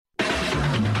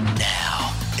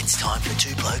It's time for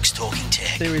Two Blokes Talking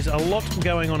Tech. There is a lot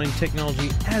going on in technology,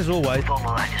 as always. With all the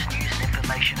latest news and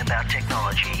information about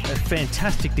technology. It's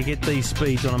fantastic to get these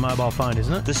speeds on a mobile phone,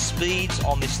 isn't it? The speeds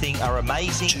on this thing are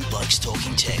amazing. Two Blokes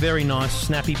Talking Tech. Very nice,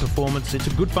 snappy performance. It's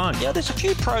a good phone. Yeah, there's a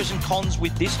few pros and cons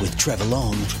with this. With Trevor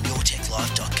Long from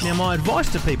YourTechLife.com. Now, my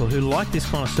advice to people who like this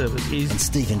kind of service is... And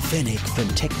Stephen Fennick from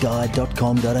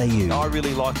TechGuide.com.au. I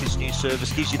really like this new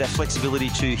service. Gives you that flexibility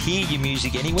to hear your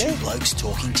music anywhere. Two Blokes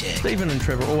Talking Tech. Stephen and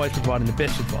Trevor always providing the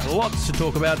best advice. Lots to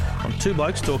talk about on Two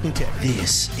Blokes Talking Tech.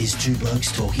 This is Two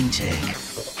Blokes Talking Tech.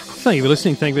 Thank you for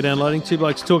listening. Thank you for downloading Two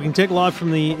Blokes Talking Tech live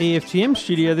from the EFTM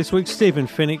studio this week. Stephen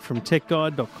Fennick from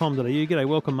TechGuide.com.au. G'day,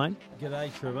 welcome, mate.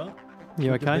 G'day, Trevor.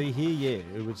 You Good okay? to be here,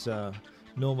 yeah. It was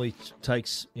normally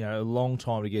takes a long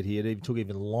time to get here. It took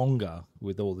even longer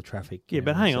with all the traffic. Yeah,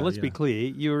 but hang on, let's be clear.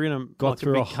 You were in a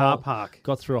through big car park.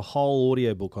 Got through a whole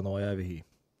audiobook on the way over here.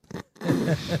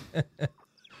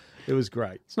 It was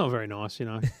great. It's not very nice, you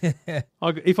know.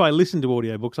 If I listen to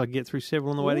audiobooks, I can get through several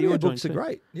on the way to your joint. Audiobooks are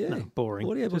great, yeah. No, boring.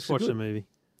 Audiobooks Just are watch good. the movie.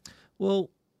 Well,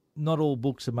 not all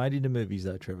books are made into movies,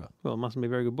 though, Trevor. Well, it mustn't be a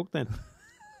very good book then.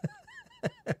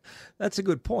 That's a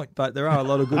good point, but there are a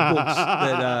lot of good books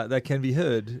that can be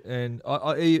heard, and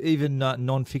even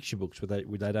non-fiction books, where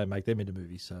they don't make them into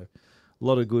movies. So, a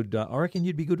lot of good. I reckon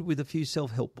you'd be good with a few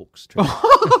self-help books, Trevor.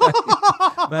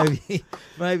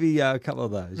 maybe a couple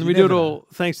of those. And we do it all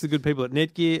thanks to the good people at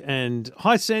Netgear and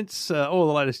Hisense, all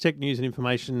the latest tech news and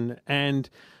information, and,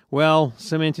 well,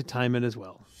 some entertainment as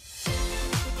well.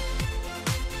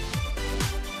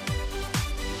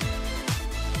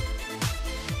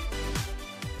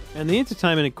 And the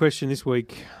entertainment in question this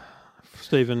week,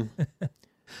 Stephen,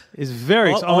 is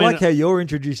very exciting. I like how you're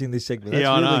introducing this segment.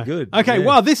 That's really good. Okay, Yeah.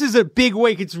 well, this is a big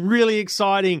week. It's really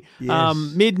exciting. Yes.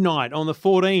 Midnight on the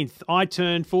 14th, I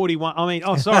turned 41.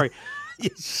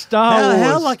 Star Wars.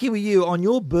 How lucky were you? On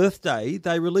your birthday,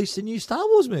 they released a new Star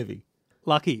Wars movie.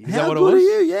 Lucky. Is How that what good it was?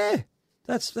 are you? Yeah.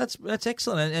 That's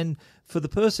excellent. And for the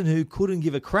person who couldn't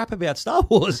give a crap about Star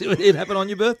Wars, it happened on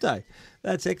your birthday.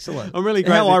 That's excellent. I'm really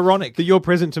glad. How ironic. that your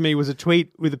present to me was a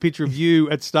tweet with a picture of you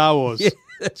at Star Wars. Yeah,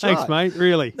 that's Thanks, right. mate.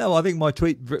 Really. No, I think my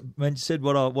tweet said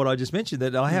what I just mentioned,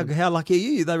 that how lucky are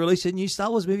you? They released a new Star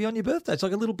Wars movie on your birthday. It's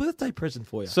like a little birthday present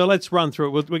for you. So let's run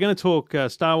through it. We're going to talk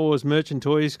Star Wars merch and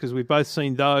toys because we've both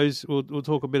seen those. We'll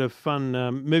talk a bit of fun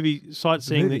movie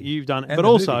sightseeing that you've done, And but the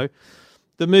also movie.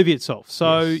 the movie itself.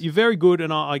 So Yes. you're very good,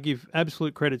 and I give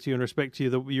absolute credit to you and respect to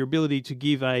you, your ability to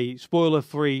give a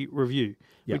spoiler-free review,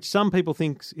 Yep. which some people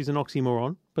think is an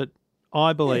oxymoron, but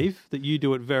I believe that you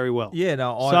do it very well. Yeah,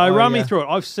 no. Run me through it.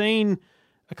 I've seen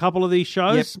a couple of these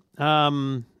shows.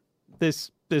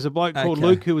 There's a bloke called Okay.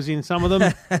 Luke who was in some of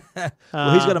them.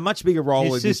 Well, he's got a much bigger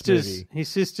role in this movie. His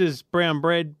sister's brown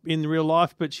bread in real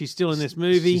life, but she's still in this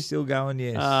movie. She's still going,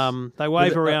 yes. They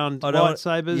wave But, around I don't-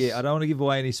 lightsabers. Yeah, I don't want to give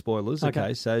away any spoilers. Okay.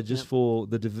 Okay, so just for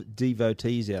the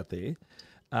devotees out there,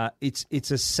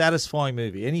 it's a satisfying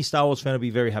movie. Any Star Wars fan will be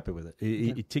very happy with it.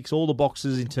 It ticks all the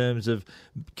boxes in terms of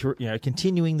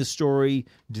continuing the story,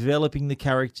 developing the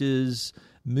characters,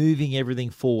 moving everything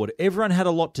forward. Everyone had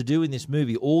a lot to do in this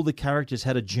movie. All the characters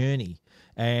had a journey.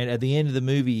 And at the end of the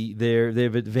movie,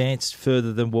 they've advanced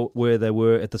further than where they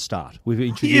were at the start. We've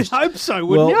introduced. You'd hope so,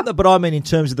 wouldn't you? But I mean, in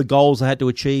terms of the goals they had to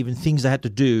achieve and things they had to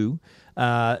do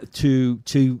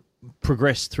to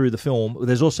progress through the film.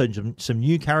 There's also some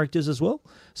new characters as well,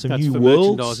 some That's new for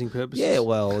worlds. merchandising purposes. Yeah,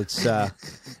 well, it's.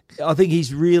 I think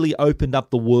he's really opened up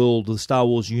the world of the Star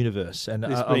Wars universe, and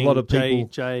This a being lot of people.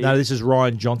 J.J. No, this is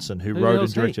Ryan Johnson who Who wrote the and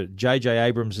hell's he? directed. J.J.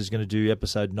 Abrams is going to do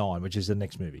Episode 9, which is the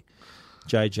next movie.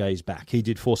 JJ's back. He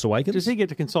did Force Awakens. Does he get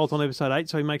to consult on episode 8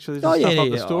 so he makes sure there's stuff up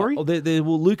the story? Well,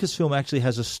 Lucasfilm actually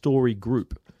has a story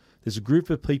group. There's a group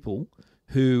of people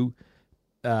who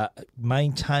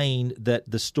maintain that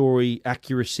the story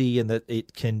accuracy and that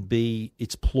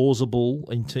it's plausible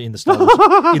in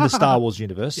the Star Wars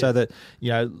universe, so that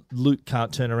Luke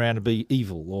can't turn around and be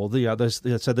evil, or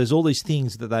so there's all these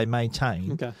things that they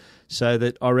maintain. Okay. So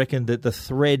that I reckon that the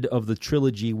thread of the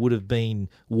trilogy would have been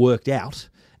worked out.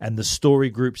 And the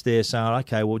story groups there saying,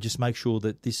 okay, well, just make sure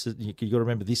that you got to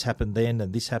remember this happened then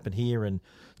and this happened here, and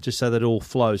just so that it all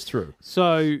flows through.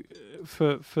 So,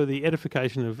 for the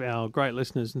edification of our great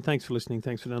listeners, and thanks for listening,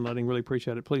 thanks for downloading, really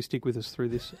appreciate it. Please stick with us through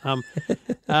this.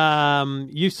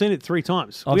 You've seen it 3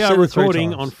 times. I've We seen are it 3 recording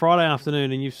times. on Friday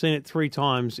afternoon, and you've seen it 3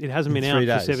 times. It hasn't been In out 3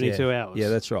 for days, 72 hours. Yeah,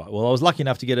 that's right. Well, I was lucky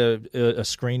enough to get a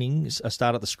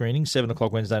start at the screening, 7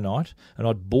 o'clock Wednesday night, and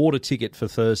I'd bought a ticket for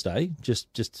Thursday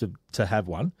just to have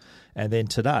one. And then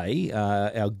today,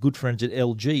 our good friends at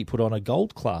LG put on a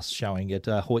gold class showing at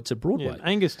Hoyts at Broadway. Yeah,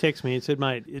 Angus texted me and said,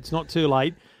 mate, it's not too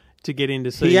late. to get in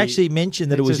to see. He actually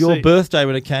mentioned that it was your birthday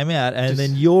when it came out, and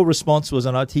then your response was,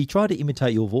 and he tried to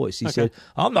imitate your voice. He said,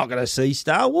 "I'm not going to see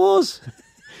Star Wars."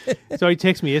 So he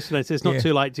texted me yesterday and said, it's not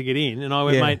too late to get in. And I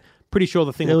went, mate, pretty sure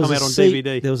the thing will come out on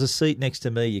DVD. There was a seat next to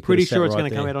me. You pretty sure it's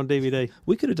going to come out on DVD.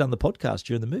 We could have done the podcast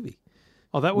during the movie.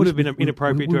 Oh, that would have been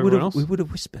inappropriate to everyone else. We would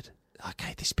have whispered,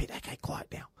 okay, this bit, okay, quiet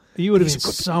now. You would have been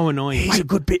so annoying. Here's a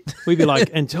good bit. We'd be like,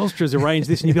 and Telstra's arranged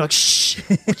this, and you'd be like, shh,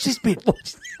 what's this bit?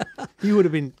 You would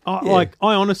have been, I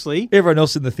honestly... Everyone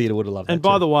else in the theatre would have loved it. And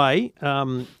by the way,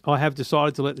 I have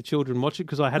decided to let the children watch it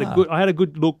because I had a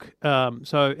good look.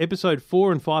 So episode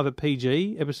 4 and 5 are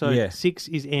PG, episode 6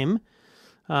 is M.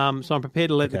 So I'm prepared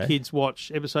to let the kids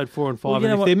watch episode 4 and 5.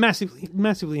 And if they're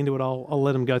massively into it, I'll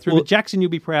let them go through. But Jackson, you'll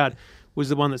be proud, was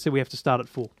the one that said we have to start at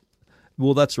 4.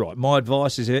 Well, that's right. My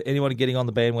advice is anyone getting on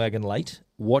the bandwagon late,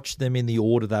 watch them in the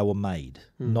order they were made,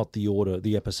 not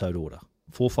the episode order.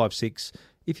 4, 5, 6.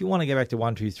 If you want to go back to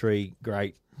 1, 2, 3,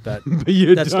 great. But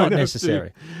that's not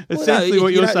necessary. Essentially,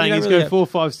 what you're saying is go 4,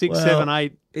 5, 6, 7,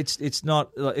 8. It's not.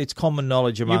 It's common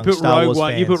knowledge among Star Wars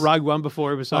fans. You put Rogue One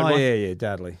before episode 1. Yeah,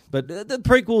 totally. But the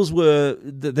prequels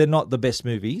they're not the best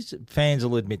movies. Fans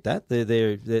will admit that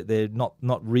they're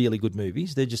not really good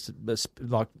movies. They're just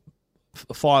like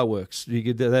fireworks.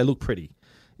 They look pretty.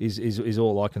 Is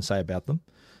all I can say about them.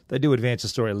 They do advance the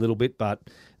story a little bit, but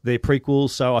they're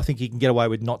prequels, so I think you can get away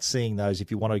with not seeing those if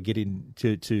you want to get in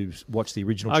to watch the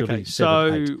original trilogy. Okay,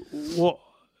 so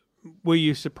were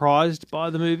you surprised by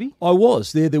the movie? I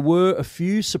was. There were a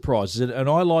few surprises, and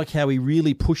I like how he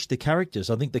really pushed the characters.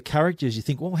 I think the characters, you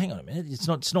think, well, hang on a minute, it's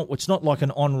not like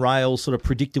an on rail sort of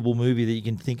predictable movie that you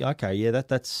can think, okay, yeah,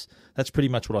 that's pretty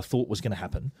much what I thought was going to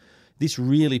happen. This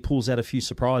really pulls out a few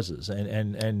surprises,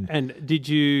 and did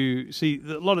you see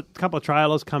a couple of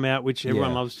trailers come out, which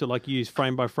everyone loves to use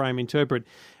frame by frame interpret?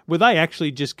 Were they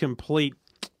actually just complete?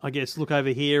 I guess look over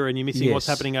here, and you're missing what's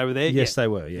happening over there. Yes, they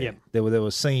were. Yeah, there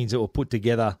were scenes that were put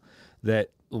together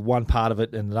that one part of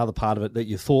it and another part of it that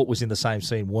you thought was in the same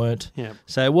scene weren't. Yeah.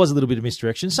 So it was a little bit of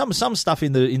misdirection. Some stuff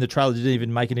in the trailer didn't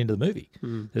even make it into the movie.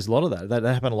 There's a lot of that.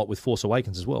 That happened a lot with Force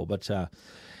Awakens as well, but.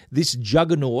 This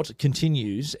juggernaut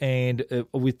continues, and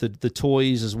with the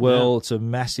toys as well, it's a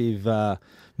massive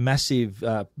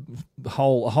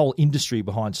whole industry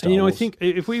behind Star Wars. I think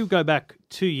if we go back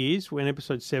 2 years when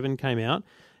Episode 7 came out,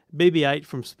 BB-8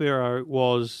 from Sparrow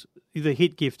was the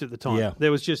hit gift at the time. Yeah.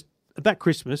 There was just that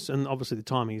Christmas, and obviously the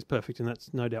timing is perfect, and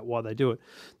that's no doubt why they do it.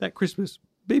 That Christmas,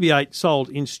 BB-8 sold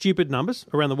in stupid numbers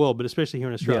around the world, but especially here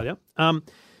in Australia. Yeah.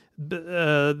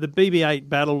 The BB-8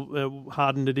 Battle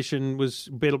Hardened Edition was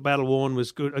Battle Worn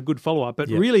was a good follow up, but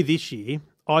really this year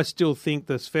I still think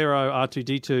the Sphero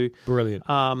R2D2 brilliant,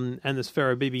 and the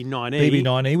Sphero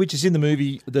BB-9E, which is in the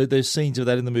movie. There's scenes of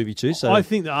that in the movie too. So I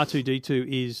think the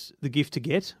R2D2 is the gift to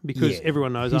get because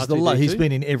everyone knows R2D2. He's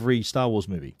been in every Star Wars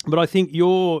movie. But I think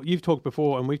you've talked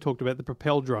before, and we've talked about the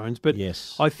Propel drones. But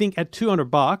I think at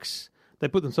 $200 they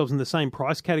put themselves in the same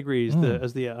price category as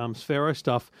the Sphero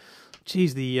stuff.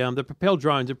 Geez, the Propel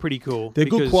drones are pretty cool. They're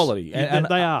good quality. And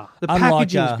they are. The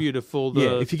packaging's beautiful.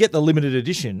 If you get the limited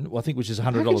edition, I think, which is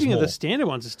 $100 more. The standard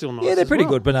ones are still nice. Yeah, they're pretty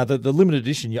good. But no, the limited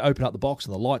edition, you open up the box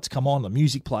and the lights come on, the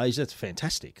music plays. That's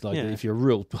fantastic. If you're a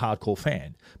real hardcore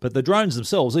fan. But the drones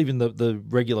themselves, even the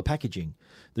regular packaging,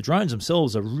 the drones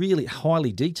themselves are really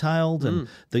highly detailed, and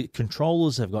the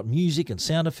controllers have got music and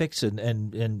sound effects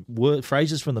and word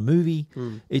phrases from the movie.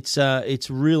 It's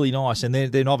really nice, and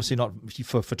they're obviously not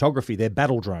for photography. They're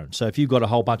battle drones. So if you've got a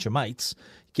whole bunch of mates,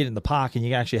 get in the park and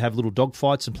you can actually have little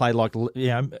dogfights and play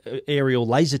aerial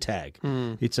laser tag.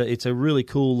 It's a really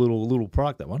cool little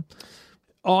product, that one.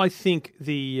 I think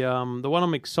the one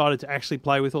I'm excited to actually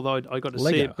play with, although I got to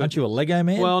Lego. see it. Aren't you a Lego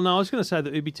man? Well, no, I was going to say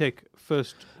the Ubitech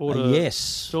First Order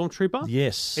Stormtrooper.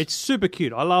 Yes. It's super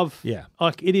cute. I love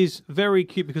it is very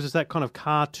cute because it's that kind of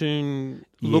cartoon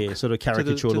look. Sort of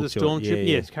caricature look to it. Stormtrooper.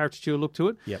 Yeah, it's caricature look to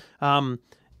it. Yep.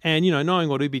 And, knowing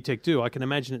what Ubitech do, I can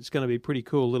imagine it's going to be a pretty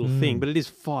cool little thing, but it is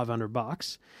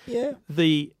 $500. Yeah.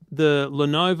 The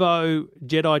Lenovo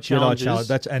Jedi Challengers.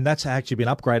 That's actually been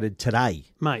upgraded today.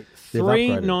 Mate,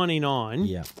 $399.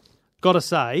 Yeah. Got to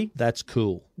say. That's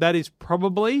cool. That is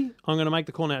probably, I'm going to make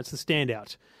the call now, it's the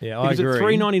standout. Yeah, I agree. Because at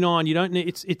 $399, you don't need,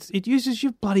 it uses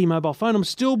your bloody mobile phone. I'm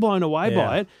still blown away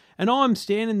by it. And I'm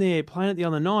standing there playing it the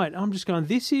other night. I'm just going,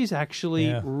 this is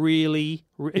actually really...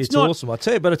 It's not awesome. I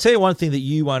tell you one thing that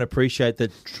you won't appreciate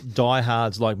that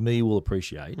diehards like me will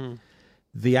appreciate.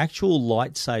 The actual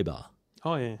lightsaber.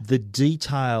 Oh, yeah. The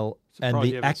detail and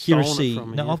the accuracy.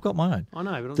 I've got my own. I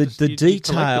know. But the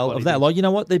detail of that. Like, you know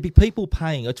what? There'd be people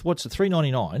paying, what's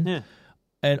 $3.99? Yeah.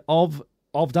 And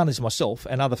I've done this myself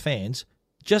and other fans.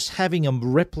 just having a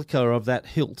replica of that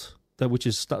hilt, which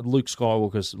is Luke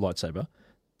Skywalker's lightsaber,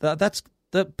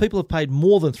 that people have paid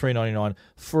more than $3.99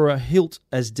 for a hilt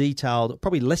as detailed,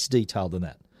 probably less detailed than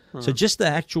that. So just the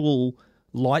actual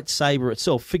lightsaber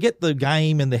itself, forget the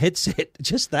game and the headset,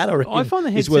 just that I find the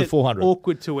is worth headset $400.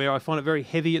 awkward to wear. I find it very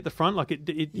heavy at the front. Like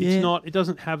it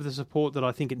doesn't have the support that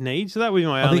I think it needs. So that would be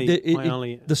my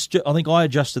only. I think I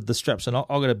adjusted the straps, and I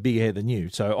got a bigger head than you,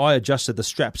 so I adjusted the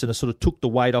straps and I sort of took the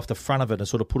weight off the front of it and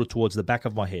sort of put it towards the back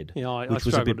of my head, which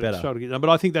was a bit better. To get done, but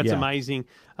I think that's amazing.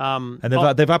 And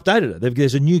they've updated it.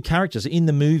 There's a new characters in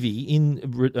the movie in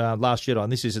Last Jedi,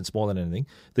 and this isn't spoiling anything.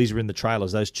 These are in the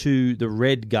trailers. Those two, the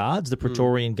red guards, the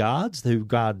Praetorian guards who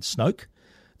guard Snoke.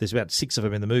 There's about 6 of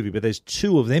them in the movie, but there's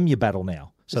 2 of them you battle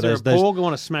now. So is there a Porg? I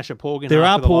want to smash a Porg in there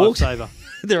half are with Porgs. a lifesaver.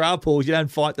 There are Porgs. You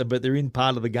don't fight them, but they're in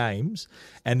part of the games.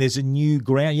 And there's a new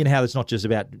ground. You know how it's not just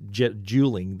about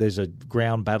dueling. There's a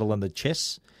ground battle and the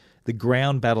chess. The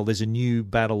ground battle, there's a new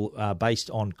battle based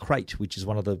on Crate, which is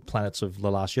one of the planets of The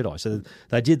Last Jedi. So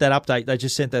they did that update. They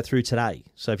just sent that through today.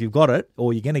 So if you've got it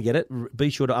or you're going to get it,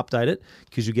 be sure to update it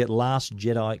because you get Last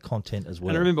Jedi content as well.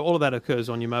 And remember, all of that occurs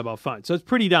on your mobile phone. So it's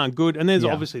pretty darn good. And there's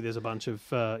obviously a bunch of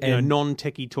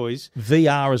non-techie toys.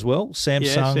 VR as well.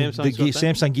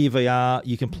 Samsung Gear VR,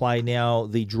 you can play now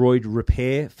the Droid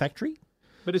Repair Factory.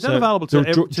 But is that available to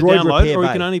download, or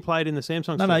you can only play it in the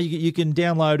Samsung store? No, you can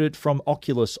download it from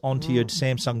Oculus onto your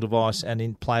Samsung device and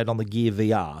then play it on the Gear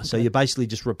VR. Okay. So you're basically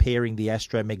just repairing the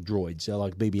astromech droids,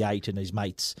 like BB-8 and his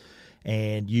mates,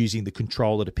 and using the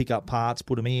controller to pick up parts,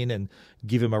 put them in, and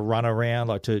give them a run around.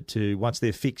 Like to once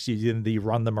they're fixed, you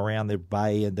run them around their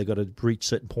bay, and they've got to reach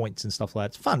certain points and stuff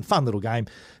like that. It's fun little game,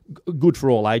 good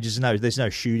for all ages. No, there's no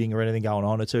shooting or anything going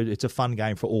on. It's a fun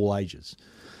game for all ages.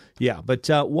 Yeah, but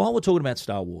while we're talking about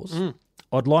Star Wars,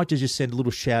 I'd like to just send a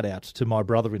little shout out to my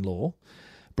brother-in-law.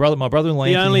 My brother-in-law,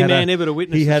 the Anthony, only man ever to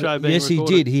witness the show being recorded. Yes, he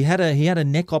did. He had a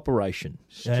neck operation,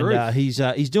 and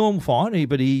he's doing fine.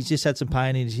 But he's just had some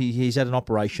pain, and he's had an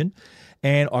operation.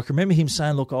 And I can remember him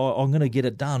saying, "Look, I'm going to get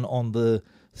it done on the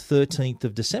 13th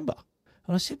of December."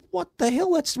 And I said, "What the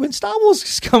hell? That's when Star Wars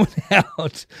is coming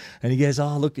out." And he goes,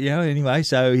 "Oh, look, anyway."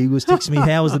 So he was texting me,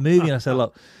 "How was the movie?" And I said,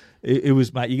 "Look." It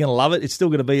was, mate, you're going to love it. It's still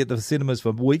going to be at the cinemas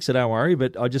for weeks, so don't worry.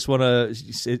 But I just want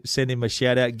to send him a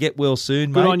shout-out. Get well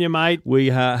soon, mate. Good on you, mate. We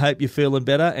hope you're feeling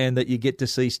better and that you get to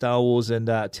see Star Wars and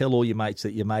tell all your mates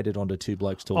that you made it onto Two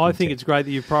Blokes Talking Tech. I think it's great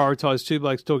that you've prioritised Two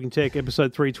Blokes Talking Tech,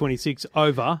 episode 326,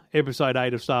 over episode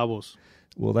 8 of Star Wars.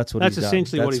 Well, that's what he's done.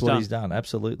 Essentially what he's done. That's what he's done.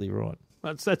 Absolutely right.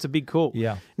 That's a big call.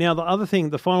 Yeah. Now,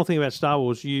 the final thing about Star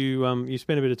Wars, you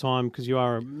spent a bit of time, because you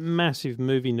are a massive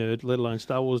movie nerd, let alone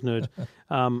Star Wars nerd,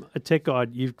 a tech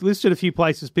guide. You've listed a few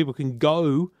places people can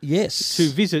go to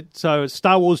visit. So it's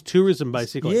Star Wars tourism,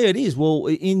 basically. Yeah, it is. Well,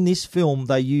 in this film,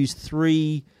 they use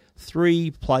three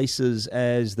places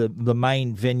as the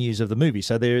main venues of the movie.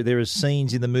 So there are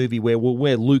scenes in the movie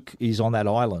where Luke is on that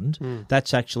island.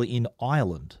 That's actually in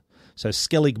Ireland. So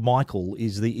Skellig Michael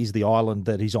is the island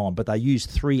that he's on, but they used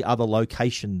 3 other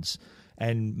locations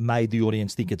and made the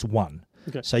audience think it's one.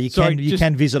 Okay. So you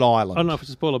can visit Ireland. I don't know if it's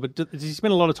a spoiler, but does he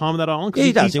spend a lot of time on that island? Yeah,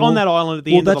 he does. He's on that island at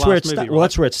the end of the last movie, right? Well,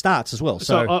 that's where it starts as well.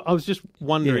 So I was just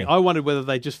wondering. Yeah. I wondered whether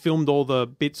they just filmed all the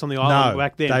bits on the island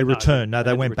back then. They returned. No,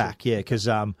 they went back. Yeah, because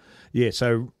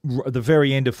so the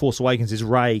very end of Force Awakens is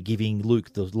Rey giving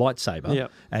Luke the lightsaber,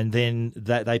 and then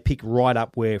they pick right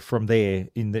up where from there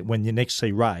when you next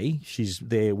see Rey, she's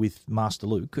there with Master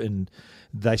Luke, and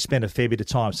they spend a fair bit of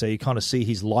time, so you kind of see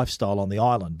his lifestyle on the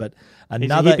island. But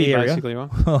another area, basically, right?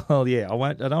 Well, yeah,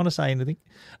 I don't want to say anything.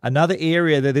 Another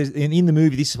area that is in the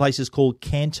movie, this place is called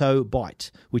Canto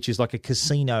Bight, which is like a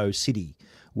casino city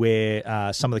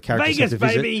where some of the characters Vegas, have to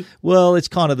visit. Baby. Well, it's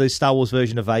kind of the Star Wars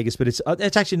version of Vegas, but it's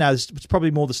actually it's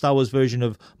probably more the Star Wars version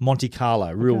of Monte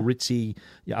Carlo, real ritzy,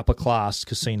 upper class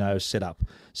casino setup.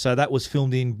 So that was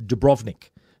filmed in Dubrovnik.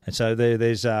 And so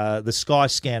there's the Sky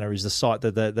Scanner is the site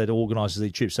that organises the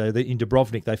trip. So in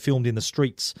Dubrovnik, they filmed in the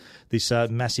streets this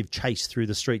massive chase through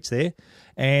the streets there.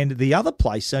 And the other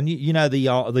place, and you've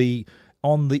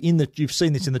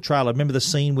seen this in the trailer. Remember the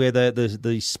scene where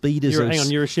the speeders hang on,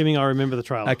 you're assuming I remember the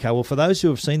trailer. Okay, well, for those who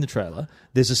have seen the trailer,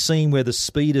 there's a scene where the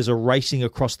speeders are racing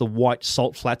across the white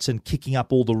salt flats and kicking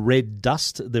up all the red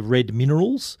dust, the red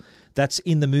minerals. That's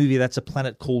in the movie. That's a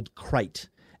planet called Crate,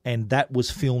 and that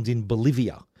was filmed in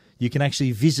Bolivia. You can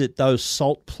actually visit those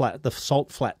salt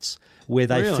flats where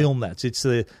they film that. It's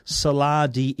the Salar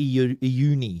de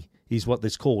Uyuni is what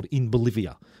it's called in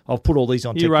Bolivia. I've put all these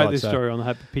on. You wrote this story on the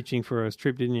Hope of Pitching for a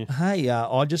trip, didn't you? Hey,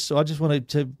 I just wanted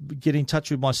to get in touch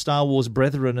with my Star Wars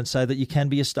brethren and say that you can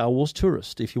be a Star Wars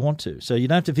tourist if you want to. So you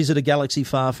don't have to visit a galaxy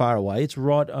far, far away. It's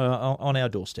right on our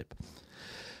doorstep.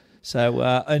 So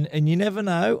and you never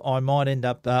know, I might end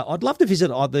up. I'd love to visit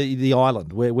the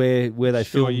island where they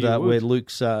filmed where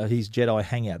Luke's his Jedi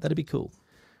hangout. That'd be cool.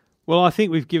 Well, I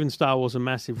think we've given Star Wars a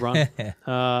massive run.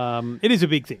 It is a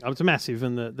big thing. It's massive,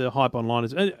 and the hype online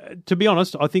is. To be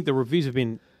honest, I think the reviews have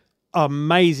been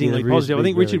amazingly positive. I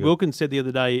think Richard Wilkins said the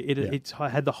other day it's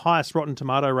had the highest Rotten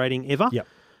Tomato rating ever. Yep.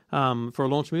 For a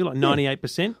launch movie, like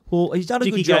 98%. Well, he's done a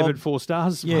Dickie good job. gave it 4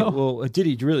 stars. Well, did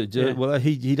he really? Yeah. Well,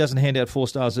 he doesn't hand out 4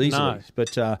 stars easily. No.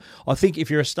 But I think if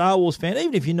you're a Star Wars fan,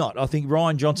 even if you're not, I think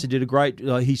Rian Johnson did a great.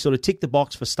 He sort of ticked the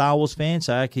box for Star Wars fans.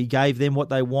 So he gave them what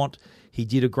they want. He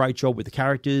did a great job with the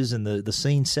characters and the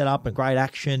scene setup and great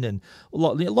action and a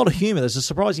lot of humour. There's a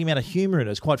surprising amount of humour in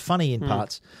it. It's quite funny in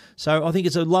parts. So I think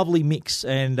it's a lovely mix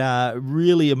and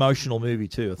really emotional movie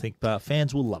too. I think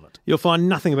fans will love it. You'll find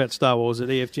nothing about Star Wars at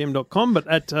efgm.com, but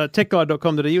at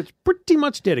techguide.com.au it's pretty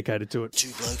much dedicated to it.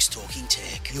 Two Blokes Talking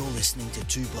Tech. You're listening to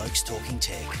Two Blokes Talking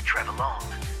Tech with Trevor Long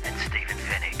and Stephen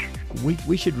Fennick.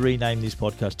 We should rename this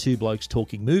podcast Two Blokes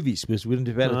Talking Movies because we're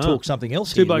about to talk something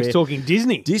else Two here. Blokes Talking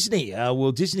Disney. Disney.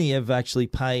 Well, Disney have actually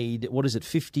paid, what is it,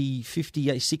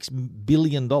 $56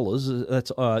 billion,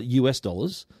 that's US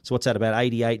dollars. So what's that, about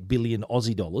 88 billion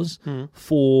Aussie dollars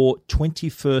for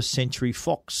 21st Century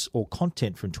Fox or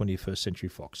content from 21st Century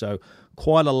Fox. So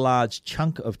quite a large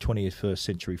chunk of 21st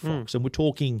Century Fox. And we're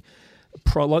talking,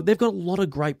 they've got a lot of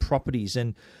great properties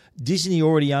and Disney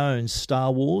already owns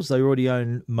Star Wars. They already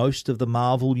own most of the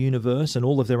Marvel universe and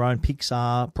all of their own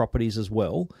Pixar properties as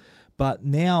well. But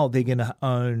now they're going to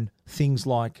own things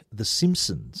like The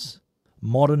Simpsons,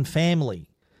 Modern Family,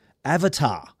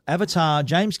 Avatar.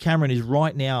 James Cameron is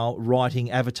right now writing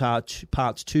Avatar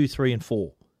parts 2, 3, and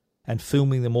 4 and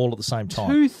filming them all at the same time.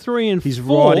 2, 3, and 4? He's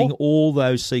writing all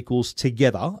those sequels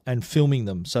together and filming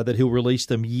them so that he'll release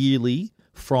them yearly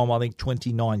from, I think,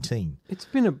 2019. It's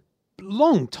been a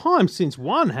long time since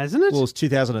one, hasn't it? Well, it's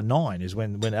 2009 is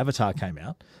when Avatar came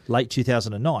out, late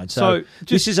 2009. So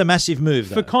this is a massive move,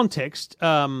 though. For context,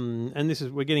 and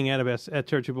we're getting out of our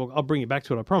territory book. I'll bring you back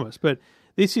to it, I promise. But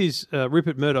this is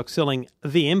Rupert Murdoch selling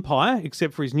the empire,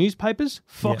 except for his newspapers,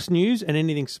 Fox News, and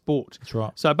anything sport. That's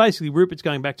right. So basically, Rupert's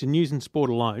going back to news and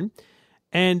sport alone.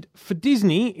 And for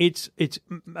Disney, it's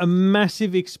a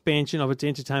massive expansion of its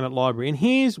entertainment library. And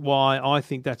here's why I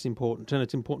think that's important, and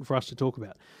it's important for us to talk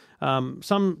about.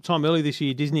 Sometime earlier this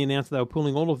year, Disney announced they were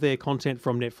pulling all of their content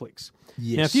from Netflix.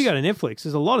 Yes. Now, if you go to Netflix,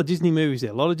 there's a lot of Disney movies there,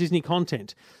 a lot of Disney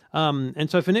content. And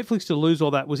so for Netflix to lose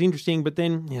all that was interesting, but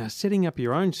then setting up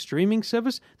your own streaming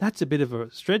service, that's a bit of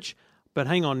a stretch. But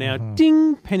hang on now,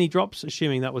 ding, penny drops,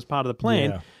 assuming that was part of the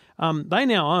plan. Yeah. They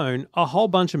now own a whole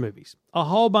bunch of movies, a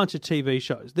whole bunch of TV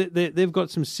shows. They've got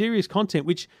some serious content,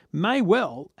 which may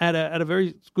well, at a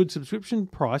very good subscription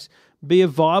price, be a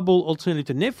viable alternative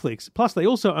to Netflix. Plus, they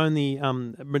also own the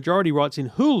majority rights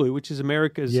in Hulu, which is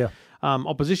America's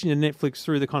opposition to Netflix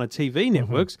through the kind of TV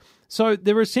networks. So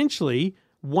they're essentially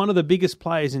one of the biggest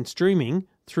players in streaming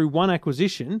through one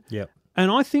acquisition. Yep.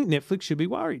 And I think Netflix should be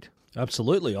worried.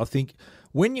 Absolutely. I think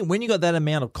when you got that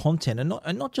amount of content,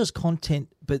 and not just content,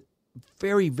 but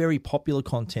very, very popular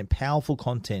content, powerful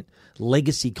content,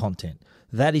 legacy content,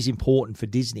 that is important for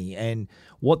Disney. And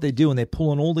what they're doing, they're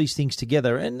pulling all these things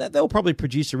together, and they'll probably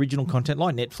produce original content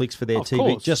like Netflix for their TV,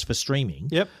 course. just for streaming.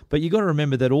 Yep. But you got to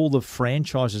remember that all the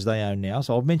franchises they own now,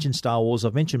 so I've mentioned Star Wars,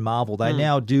 I've mentioned Marvel, they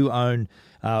now do own,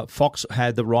 Fox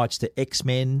had the rights to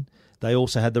X-Men. They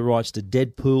also had the rights to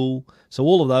Deadpool. So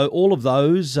all of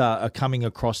those are coming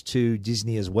across to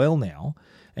Disney as well now.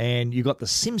 And you've got The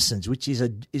Simpsons, which is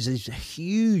a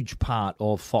huge part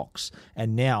of Fox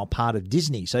and now part of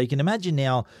Disney. So you can imagine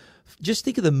now, just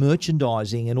think of the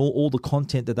merchandising and all the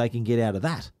content that they can get out of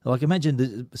that. Like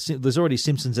imagine there's already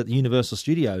Simpsons at the Universal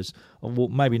Studios. Well,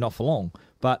 maybe not for long.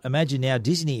 But imagine now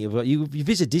Disney, you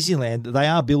visit Disneyland, they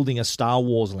are building a Star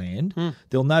Wars land.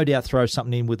 They'll no doubt throw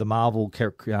something in with the Marvel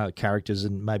characters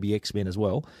and maybe X-Men as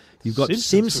well. You've got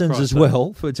Simpsons as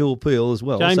well to appeal as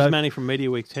well. James Manning from Media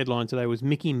Week's headline today was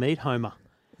Mickey Meet Homer.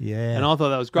 Yeah. And I thought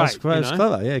that was great. That's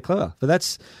clever, yeah, clever. But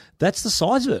that's the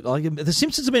size of it. Like the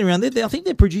Simpsons have been around. I think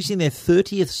they're producing their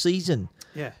 30th season.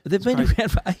 Yeah, they've been around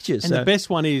for ages. And the best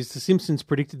one is The Simpsons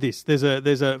predicted this. There's a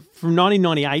from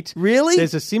 1998. Really?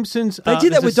 There's a Simpsons. They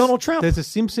did that with Donald Trump. There's a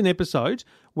Simpson episode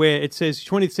where it says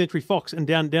 20th Century Fox, and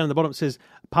down at the bottom it says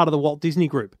part of the Walt Disney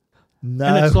Group. No,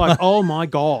 and it's like, oh my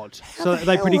god! So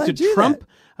they predicted Trump,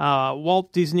 that?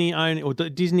 Disney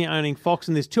owning Fox,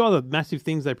 and there's 2 other massive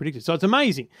things they predicted. So it's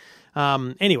amazing.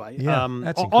 Anyway,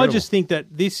 that's I just think that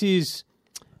this is.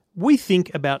 We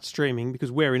think about streaming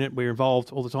because we're in it, we're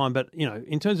involved all the time. But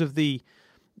in terms of the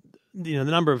the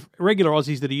number of regular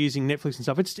Aussies that are using Netflix and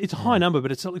stuff, it's a high number,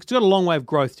 but it's got a long way of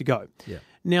growth to go. Yeah.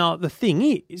 Now, the thing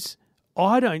is,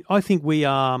 I think we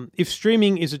are, if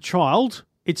streaming is a child,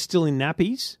 it's still in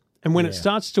nappies. And when it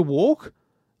starts to walk,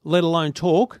 let alone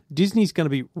talk, Disney's going to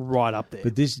be right up there.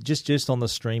 But this just on the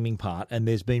streaming part, and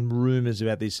there's been rumours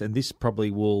about this, and this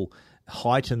probably will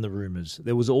heighten the rumours.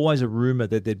 There was always a rumour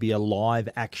that there'd be a live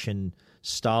action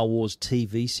Star Wars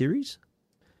TV series.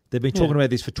 They've been talking about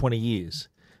this for 20 years.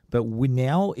 But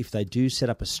now, if they do set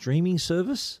up a streaming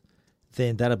service,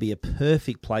 then that'll be a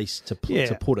perfect place to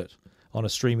put it on a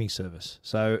streaming service.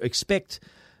 So expect,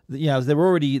 they're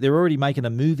already making a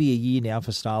movie a year now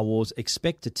for Star Wars.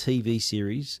 Expect a TV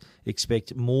series.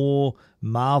 Expect more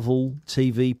Marvel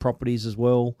TV properties as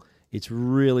well. It's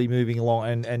really moving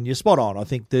along, and you're spot on. I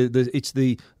think it's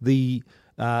the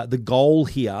goal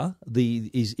here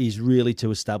is really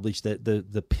to establish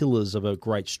the pillars of a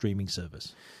great streaming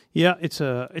service. Yeah, it's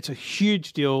a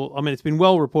huge deal. I mean, it's been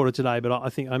well reported today, but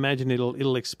I imagine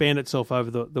it'll expand itself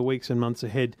over the weeks and months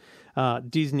ahead.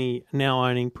 Disney now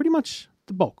owning pretty much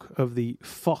the bulk of the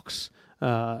Fox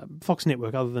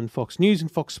network, other than Fox News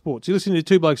and Fox Sports. You're listening to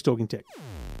Two Blokes Talking Tech.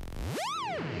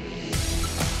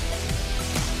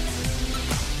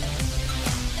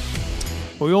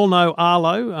 Well, we all know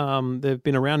Arlo. They've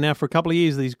been around now for a couple of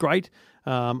years. These great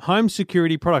home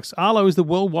security products. Arlo is the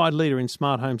worldwide leader in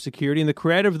smart home security and the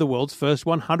creator of the world's first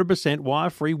 100%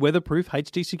 wire-free, weatherproof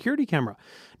HD security camera.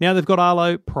 Now they've got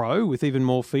Arlo Pro with even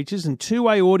more features, and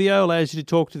two-way audio allows you to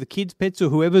talk to the kids, pets, or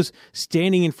whoever's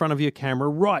standing in front of your camera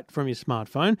right from your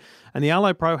smartphone. And the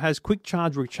Arlo Pro has quick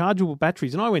charge rechargeable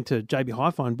batteries. And I went to JB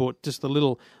Hi-Fi and bought just a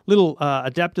little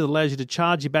adapter that allows you to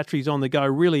charge your batteries on the go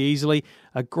really easily.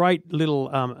 A great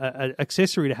little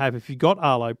accessory to have if you've got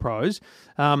Arlo Pros.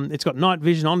 It's got night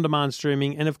vision, on-demand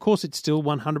streaming, and of course it's still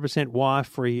 100%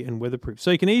 wire-free and weatherproof. So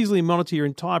you can easily monitor your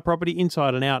entire property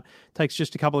inside and out. It takes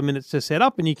just a couple of minutes to set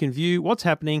up, and you can view what's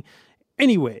happening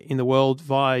anywhere in the world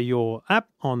via your app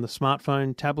on the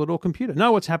smartphone, tablet, or computer.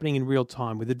 Know what's happening in real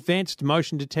time with advanced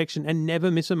motion detection, and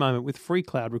never miss a moment with free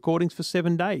cloud recordings for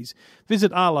 7 days.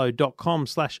 Visit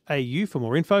arlo.com/au for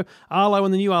more info. Arlo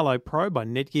and the new Arlo Pro by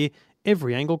Netgear.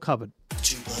 Every angle covered.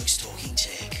 Two Blokes Talking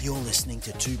Tech. You're listening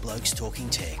to Two Blokes Talking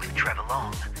Tech with Trevor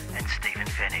Long and Stephen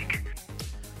Fennick.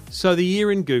 So the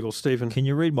year in Google, Stephen. Can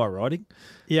you read my writing?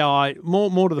 Yeah,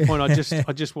 more to the point.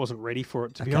 I just wasn't ready for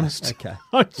it, to be honest. Okay,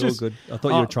 it's all good. I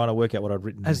thought you were trying to work out what I'd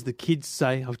written. As the kids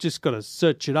say, I've just got to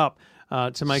search it up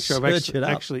to make sure I've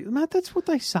actually. Matt, that's what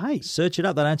they say. Search it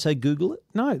up. They don't say Google it.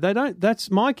 No, they don't.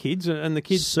 That's my kids and the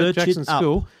kids search at Jackson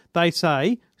School. They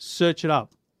say search it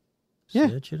up. Yeah.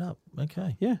 Search it up.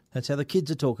 Okay. Yeah. That's how the kids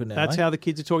are talking now. That's how the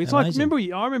kids are talking. It's Amazing.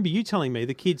 like, I remember you telling me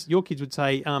your kids would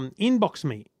say inbox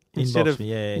me instead of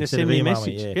instead send of me a email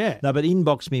message. me, Yeah. No, but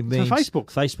inbox me means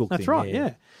Facebook That's thing, right,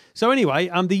 yeah. So anyway,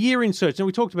 the year in search. Now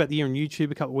we talked about the year in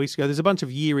YouTube a couple of weeks ago. There's a bunch of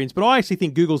year ins, but I actually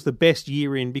think Google's the best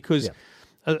year in because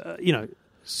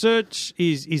search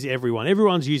is everyone.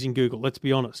 Everyone's using Google, let's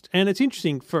be honest. And it's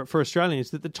interesting for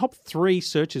Australians that the top 3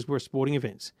 searches were sporting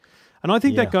events. And I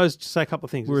think that goes to say a couple of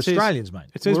things. We're Australians, mate.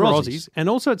 It says we're Aussies. And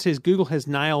also it says Google has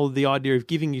nailed the idea of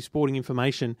giving you sporting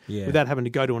information without having to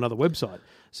go to another website.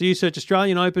 So you search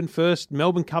Australian Open first,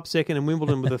 Melbourne Cup second, and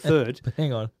Wimbledon with a third. But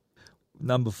hang on.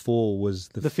 Number 4 was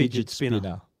the fidget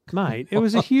spinner. Mate, it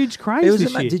was a huge craze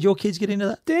this year. Did your kids get into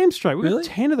that? Damn straight. We got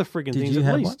 10 of the frigging things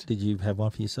at least. Did you have one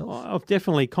for yourself? I've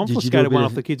definitely confiscated one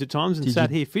off the kids at times and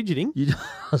sat here fidgeting. I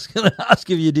was going to ask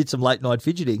if you did some late night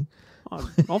fidgeting.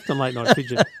 Often late night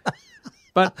fidget.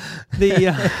 But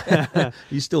the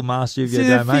you still master of your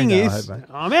domain. The thing is,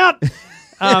 I'm out.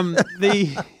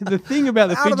 The thing about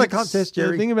the fidget contest,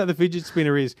 Jerry. The thing about the fidget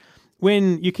spinner is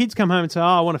when your kids come home and say,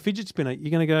 I want a fidget spinner,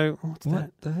 you're going to go, what's that?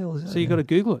 What the hell is that? So you've got to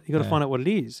Google it. You've got to find out what it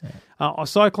is. Yeah.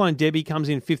 Cyclone Debbie comes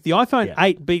in 5th. The iPhone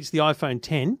 8 beats the iPhone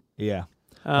 10. Yeah.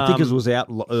 I think it was out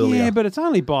earlier. Yeah, but it's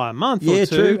only by a month or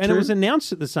two, true. It was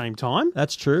announced at the same time.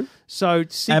 That's true. So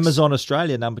Amazon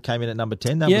Australia came in at number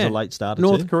 10. That was a late starter.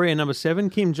 North Korea number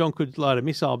 7. Kim Jong could load a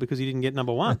missile because he didn't get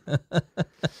number 1.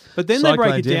 But then they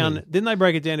break it down. Then they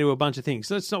break it down to a bunch of things.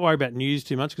 So let's not worry about news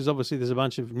too much because obviously there's a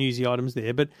bunch of newsy items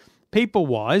there. But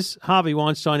people-wise, Harvey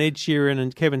Weinstein, Ed Sheeran,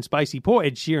 and Kevin Spacey. Poor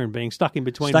Ed Sheeran being stuck in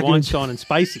between Weinstein and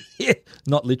Spacey. Yeah,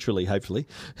 not literally, hopefully.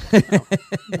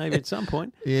 Maybe at some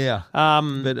point. Yeah.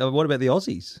 But what about the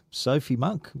Aussies? Sophie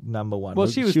Monk, number 1. Well,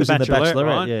 she was the Bachelorette,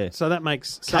 right? Yeah. So that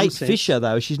makes Kate sense. Fisher,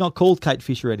 though, she's not called Kate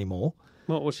Fisher anymore.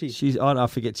 What was she? I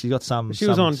forget. She's got some. She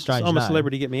was some on strange I'm a name.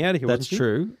 Celebrity, Get Me Out of Here. That's wasn't she?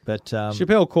 true. But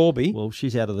Chappelle Corby. well,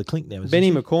 she's out of the clink now. Isn't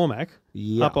Benny she? McCormack.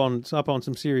 Yeah. Up on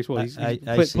some serious. Well, he's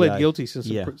ACA. pled guilty to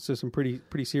some, Yeah. to some pretty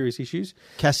serious issues.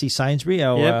 Cassie Sainsbury,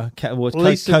 our Yep.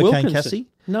 Lisa Cocaine Wilkinson, Cassie.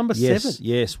 number 7.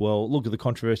 Yes. Well, look at the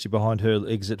controversy behind her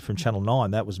exit from Channel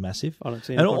 9. That was massive. I don't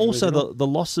see any and controversy also at all. the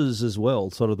losses as well,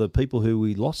 sort of the people who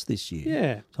we lost this year.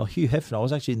 Yeah. So Hugh Hefner, I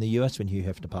was actually in the US when Hugh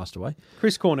Hefner passed away.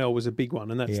 Chris Cornell was a big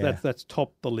one, and Yeah. that's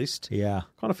topped the list. Yeah.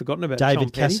 Kind of forgotten about Tom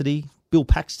David Petty. Cassidy, Bill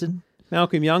Paxton.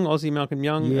 Malcolm Young, Aussie Malcolm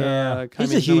Young. Yeah, came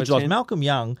he's in a huge number loss. 10. Malcolm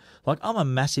Young, like I'm a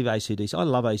massive AC/DC. I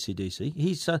love AC/DC.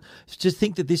 He's just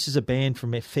think that this is a band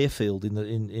from Fairfield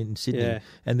in Sydney, Yeah.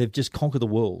 and they've just conquered the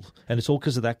world, and it's all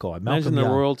because of that guy, Malcolm Imagine the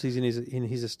Young. royalties in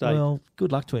his estate. Well,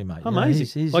 good luck to him, mate. You know,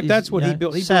 Amazing. he's- That's what you he know,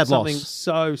 built. He sad built something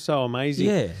loss. so amazing.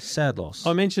 Yeah, sad loss.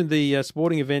 I mentioned the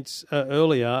sporting events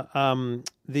earlier.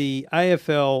 The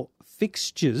AFL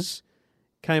fixtures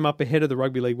came up ahead of the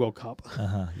Rugby League World Cup.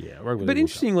 Yeah, rugby But league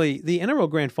interestingly, the NRL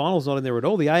Grand Final's not in there at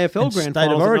all. The AFL and Grand State of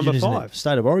Final's at Origin number isn't 5. it?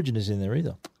 State of Origin is in there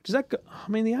either. Does that? I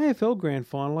mean, the AFL Grand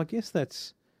Final. I guess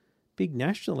that's big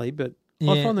nationally, but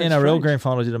Yeah, I find that NRL strange. Grand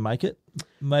Final didn't make it.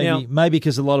 Now- Maybe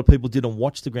because a lot of people didn't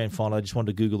watch the Grand Final. They just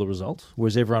wanted to Google the result,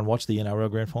 whereas everyone watched the NRL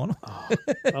Grand Final.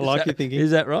 I like your thinking.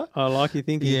 Is that right? I like your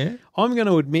thinking. Yeah. I'm going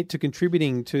to admit to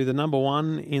contributing to the number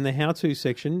 1 in the how-to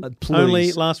section Please.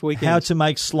 only last weekend. How to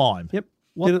make slime. Yep.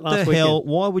 What Did it last the hell? weekend.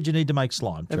 Why would you need to make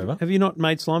slime, Trevor? Have you not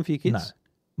made slime for your kids? No.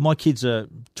 My kids are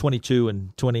 22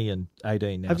 and 20 and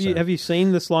 18 now. Have so- you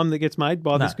seen the slime that gets made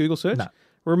by No. this Google search? No.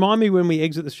 Remind me when we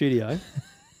exit the studio.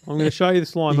 I'm going to show you the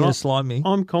slime. You're going and to slime me?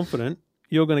 I'm confident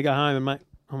you're going to go home and make.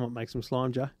 I might make some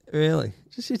slime, Joe. Really?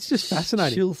 It's just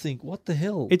fascinating. She'll think, what the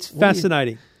hell? It's What are you-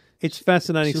 fascinating. It's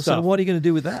fascinating She'll say, stuff. what are you going to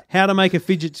do with that? How to make a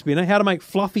fidget spinner. How to make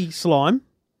fluffy slime.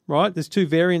 Right? There's 2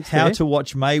 variants How there. to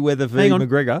watch Mayweather v. Hang on.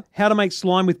 McGregor. How to make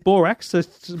slime with borax. So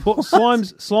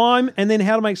slime, and then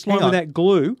how to make slime Hang on. without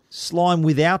glue. Slime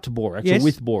without borax Yes. or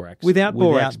with borax? Without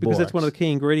borax, because that's one of the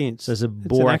key ingredients. So there's a It's an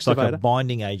borax like a activator.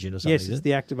 binding agent or something. Yes, is it's it?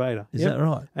 the activator. Is Yep. that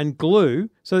right? And glue.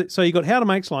 So you got how to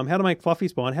make slime, how to make fluffy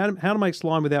slime, how to make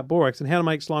slime without borax, and how to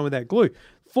make slime without glue.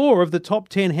 4 of the top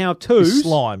 10 how-tos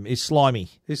Slime is slimy.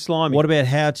 is slimy. What about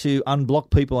how to unblock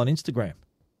people on Instagram?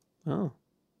 Oh,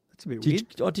 that's a bit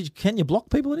weird. Can you block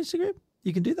people on Instagram?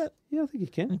 You can do that. Yeah, I think you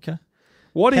can. Okay.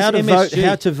 What is How to MSG? vote?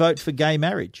 How to vote for gay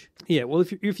marriage? Yeah, well,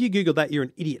 if you Google that, you're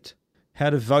an idiot. How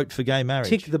to vote for gay marriage?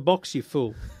 Tick the box, you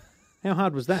fool. How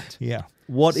hard was that? Yeah.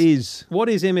 What is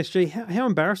MSG? How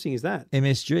embarrassing is that?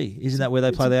 MSG? Isn't that where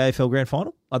they play the AFL Grand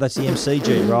Final? Oh, that's the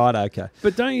MCG, right? Okay.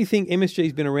 But don't you think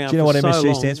MSG's been around? Do you know for what so MSG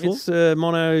long? stands for? It's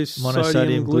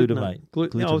monosodium glutamate.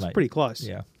 No, I was Glutamate. pretty close.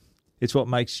 Yeah. It's what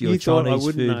makes your You thought Chinese I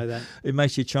wouldn't food. know that. It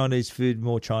makes your Chinese food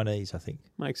more Chinese, I think.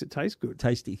 Makes it taste good.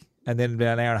 Tasty. And then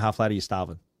about an hour and a half later, you're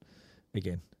starving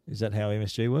again. Is that how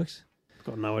MSG works?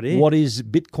 Got no idea. What is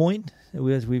Bitcoin?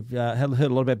 We've heard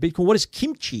a lot about Bitcoin. What is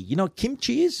kimchi? You know what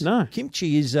kimchi is? No.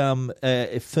 Kimchi is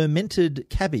a fermented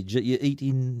cabbage that you eat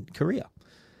in Korea.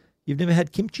 You've never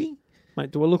had kimchi?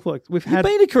 Mate, do I look like we've You've had?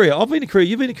 been to Korea. I've been to Korea.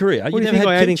 You've been to Korea. What do you never think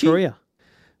I had had in kimchi? Korea?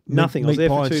 Nothing. I was meat there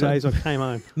pie for and 2 some- days. I came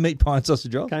home. Meat pie and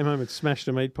sausage roll. Came home and smashed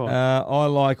a meat pie. I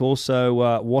like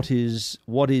also what is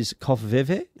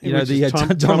kovveve? You know Which the is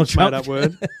Donald Trump's Trump made-up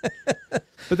word.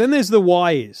 But then there's the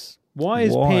why is. Why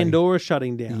is Why? Pandora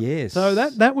shutting down? Yes. So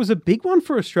that was a big one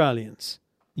for Australians.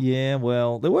 Yeah,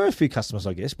 well, there were a few customers,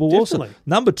 I guess. But Definitely. also,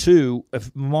 number 2,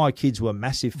 if my kids were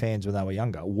massive fans when they were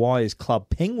younger, why is Club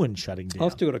Penguin shutting down?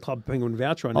 I've still got a Club Penguin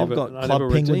voucher. I I've never got Club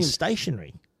Penguin redeemed.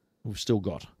 stationery. We've still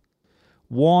got.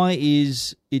 Why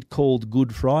is it called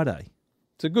Good Friday?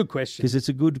 It's a good question. Because it's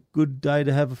a good day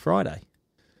to have a Friday.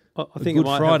 I think Good it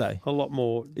might Friday. have a lot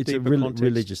more It's a deeper context.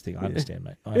 religious thing. I understand,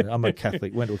 mate. I'm a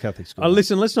Catholic. Went to a Catholic school.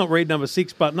 Listen, let's not read number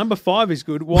 6, but number 5 is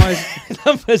good. Why is...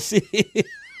 Number 6.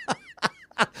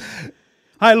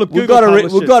 Hey, look, We've Google got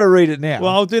published it. to read it now.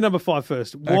 Well, I'll do number 5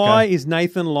 first. Why is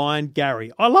Nathan Lyon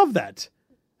Gary? I love that.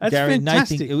 That's Gary,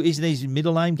 fantastic. Nathan, isn't his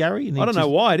middle name Gary? And he I don't know just-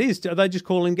 why it is. They just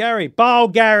call him Gary. Bow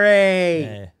Gary.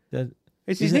 Yeah.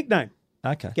 It's his Isn't it- nickname.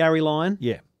 Okay. Gary Lyon,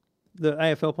 Yeah, the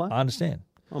AFL player, I understand.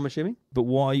 I'm assuming. But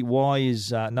why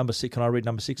is number 6? Can I read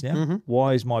number 6 now? Mm-hmm.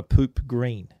 Why is my poop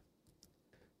green?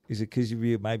 Is it because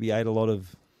you maybe ate a lot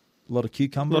of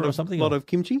cucumber or something? A lot of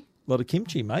kimchi a lot of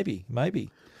kimchi, maybe.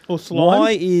 or slime.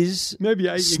 Why is Maybe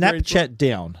you ate your green Snapchat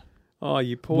down? Oh,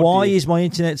 you poor Why dear. is my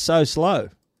internet so slow?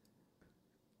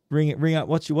 Ring up.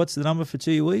 What's the number for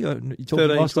 2UE? You talking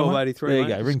 13 last time, 12 mate? 83, There you mate.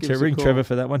 go. Just Ring, give us a ring call. Trevor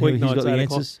for that one. He's Weeknights, got the 8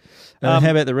 answers. o'clock.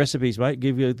 How about the recipes, mate?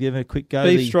 Give him a quick go.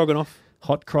 beef The stroganoff?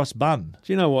 hot cross bun,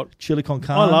 Do you know what? chili con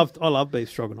carne. I love beef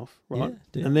stroganoff, right? Yeah,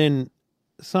 do you? And then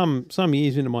some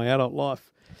years into my adult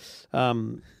life,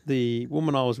 the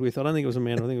woman I was with, I don't think it was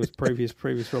Amanda, I think it was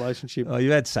previous relationship. Oh,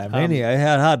 you had so many.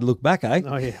 Hard to look back, eh?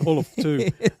 Oh, yeah, all of two.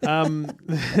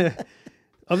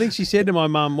 I think she said to my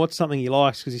mum, what's something he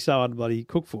likes because he's so hard to bloody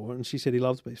cook for? And she said he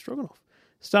loves beef stroganoff.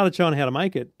 Started showing how to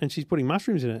make it, and she's putting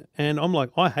mushrooms in it. And I'm like,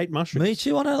 I hate mushrooms. Me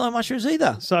too. I don't like mushrooms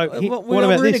either. So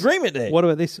we're in agreement there. What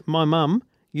about this? My mum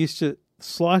used to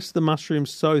slice the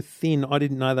mushrooms so thin I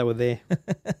didn't know they were there.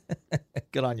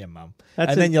 Good on you, Mum.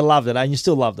 Then you loved it, and you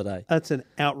still loved it, eh? That's an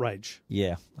outrage.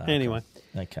 Yeah. Okay. Anyway.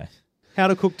 Okay. How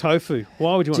to cook tofu.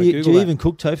 Why would you want to Google Do you that? even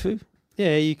cook tofu?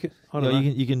 Yeah, you can. I don't know.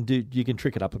 You can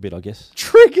trick it up a bit, I guess.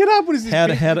 Trick it up? What is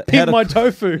this? Pimp my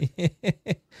tofu.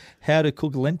 How to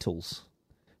cook lentils.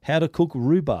 How to cook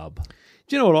rhubarb.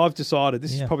 Do you know what I've decided?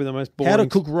 This is probably the most boring. How to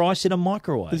cook rice in a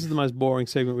microwave. This is the most boring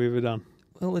segment we've ever done.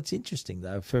 Well, it's interesting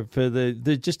though for the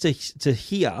just to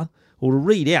hear or to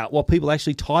read out what people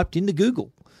actually typed into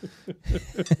Google.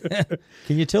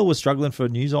 Can you tell we're struggling for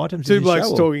news items? Two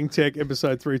Blokes Talking Tech,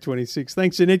 episode 326.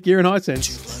 Thanks, Jeanette, Gear and Hisense.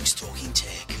 Two Blokes Talking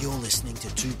Tech. You're listening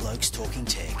to Two Blokes Talking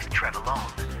Tech with Trevor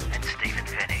Long and Stephen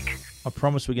Fennick. I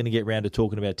promise we're going to get round to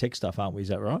talking about tech stuff, aren't we? Is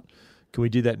that right? Can we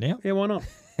do that now? Yeah, why not?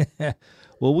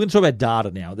 Well, we're going to talk about data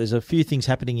now. There's a few things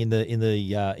happening in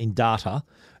data.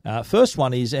 First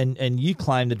one is, and you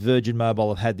claim that Virgin Mobile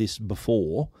have had this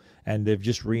before, and they've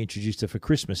just reintroduced it for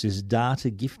Christmas, is data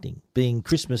gifting, being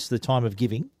Christmas the time of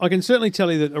giving. I can certainly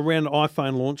tell you that around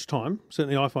iPhone launch time,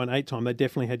 certainly iPhone 8 time, they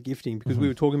definitely had gifting because we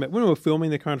were talking about, when we were filming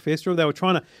the current affair story, they were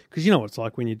trying to, because you know what it's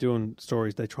like when you're doing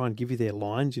stories, they try and give you their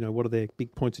lines, what are their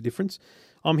big points of difference.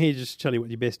 I'm here just to tell you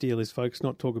what your best deal is, folks,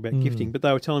 not talk about gifting, but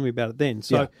they were telling me about it then.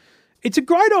 So it's a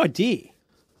great idea,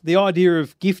 the idea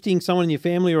of gifting someone in your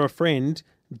family or a friend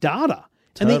data.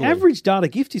 Totally. And the average data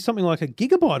gift is something like a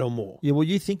gigabyte or more. Yeah, well,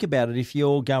 you think about it. If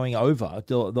you're going over,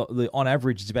 on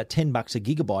average, it's about $10 a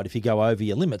gigabyte if you go over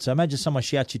your limit. So imagine someone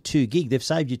shouts you 2 gig, they've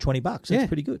saved you $20. That's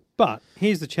pretty good. But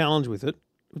here's the challenge with it.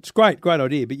 It's great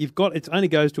idea, but it only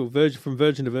goes to from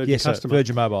Virgin to Virgin customer.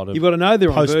 Virgin Mobile. You've got to know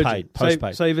they're on Virgin.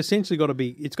 Postpaid. So you've essentially got to be,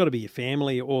 it's got to be your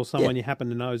family or someone you happen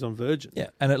to know is on Virgin. Yeah,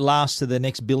 and it lasts to the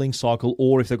next billing cycle,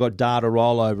 or if they've got data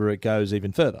rollover, it goes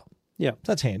even further. Yeah,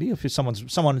 that's handy. If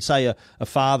someone say a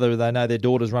father, they know their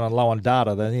daughter's running low on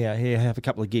data, then here have a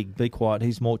couple of gig. Be quiet.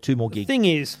 He's 2 more gig. The thing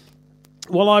is,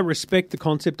 while I respect the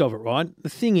concept of it, right? The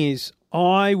thing is,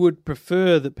 I would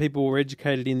prefer that people were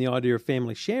educated in the idea of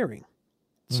family sharing.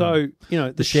 So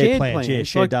the shared plans,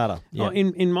 shared data. Yeah.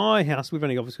 In my house, we've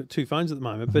only obviously got 2 phones at the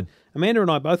moment, but Amanda and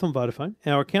I are both on Vodafone.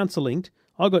 Our accounts are linked.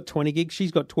 I've got 20 gigs.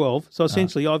 She's got 12. So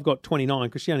essentially, I've got 29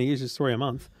 because she only uses 3 a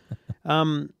month.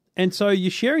 And so you're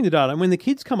sharing the data. And when the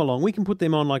kids come along, we can put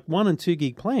them on like 1 and 2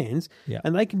 gig plans,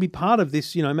 and they can be part of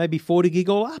this, maybe 40 gig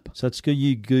all up. So it's good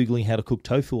you Googling how to cook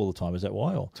tofu all the time. Is that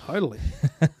why? Or? Totally.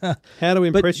 How to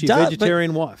impress your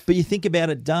vegetarian wife. But you think about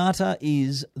it, data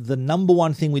is the number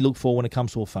one thing we look for when it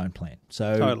comes to a phone plan.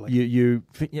 So totally.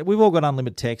 We've all got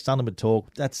unlimited text, unlimited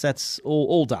talk. That's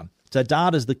all done. So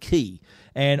data's the key.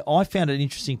 And I found it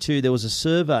interesting too. There was a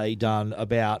survey done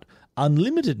about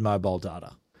unlimited mobile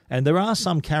data. And there are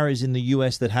some carriers in the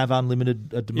US that have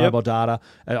unlimited mobile data.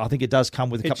 I think it does come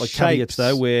with a couple of caveats,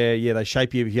 though, where, they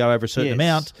shape you if you go over a certain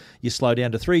amount. You slow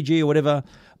down to 3G or whatever.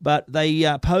 But they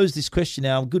posed this question.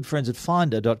 Our good friends at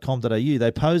finder.com.au,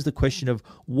 they posed the question of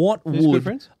what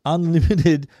would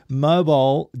unlimited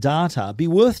mobile data be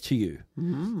worth to you?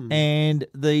 And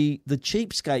the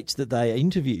cheapskates that they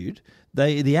interviewed,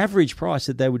 the average price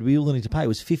that they would be willing to pay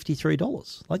was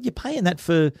 $53. Like, you're paying that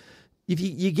for... If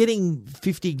you're getting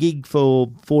 50 gig for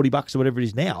 $40 or whatever it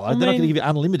is now, they're not going to give you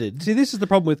unlimited. See, this is the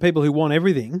problem with people who want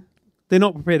everything. They're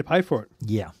not prepared to pay for it.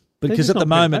 Yeah. Because at the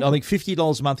moment, I think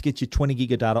 $50 a month gets you 20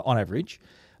 gig of data on average.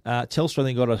 Telstra, I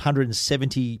think, got a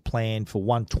 170 plan for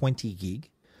 120 gig.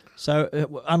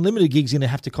 So unlimited gig's going to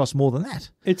have to cost more than that.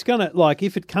 It's going to,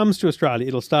 if it comes to Australia,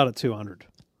 it'll start at 200.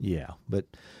 Yeah.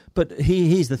 But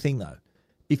here's the thing, though.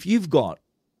 If you've got...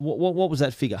 What was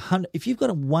that figure? If you've got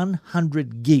a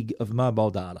 100 gig of mobile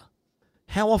data,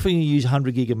 how often you use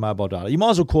 100 gig of mobile data? You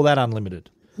might as well call that unlimited.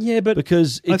 Yeah, but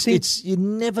because you're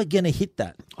never going to hit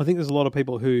that. I think there's a lot of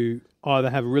people who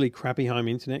either have really crappy home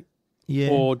internet,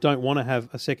 or don't want to have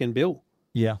a second bill.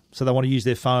 Yeah, so they want to use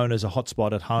their phone as a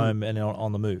hotspot at home and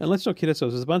on the move. And let's not kid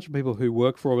ourselves. There's a bunch of people who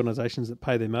work for organisations that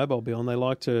pay their mobile bill, and they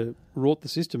like to rort the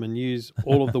system and use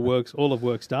all of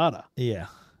work's data. Yeah.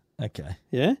 Okay.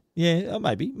 Yeah? Yeah,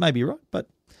 maybe you're right, but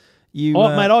you...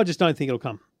 mate, I just don't think it'll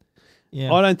come.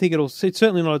 Yeah. I don't think it's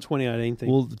certainly not a 2018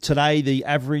 thing. Well, today,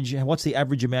 what's the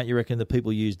average amount you reckon that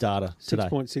people use data today?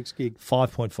 6.6 gig.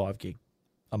 5.5 gig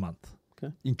a month.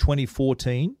 Okay. In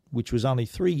 2014, which was only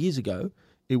 3 years ago,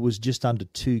 it was just under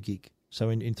 2 gig. So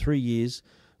in 3 years,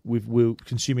 we're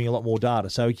consuming a lot more data.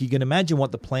 So you can imagine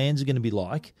what the plans are going to be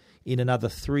like in another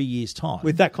 3 years' time.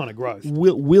 With that kind of growth.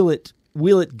 Will it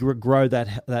grow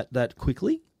that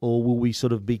quickly, or will we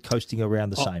sort of be coasting around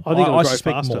the same? I think it'll grow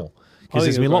suspect faster. more. Because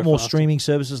there's going to be a lot more streaming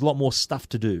services, a lot more stuff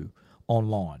to do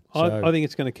online. So, I think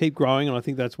it's going to keep growing, and I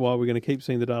think that's why we're going to keep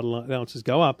seeing the data allowances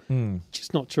go up.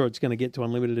 Just not sure it's going to get to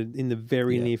unlimited in the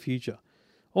very near future.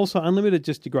 Also, unlimited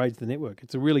just degrades the network.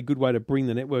 It's a really good way to bring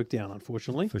the network down,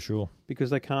 unfortunately. For sure. Because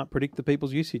they can't predict the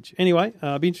people's usage. Anyway,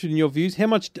 I'd be interested in your views. How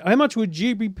much would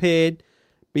you be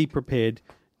prepared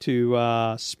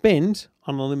to spend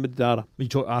on unlimited data? Are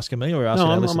you asking me or asking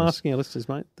our listeners? I'm asking our listeners,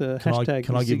 mate. The hashtag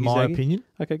Can I give my opinion?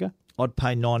 Okay, go. I'd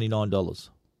pay $99.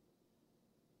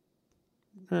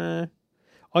 And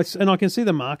I can see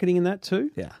the marketing in that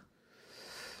too. Yeah.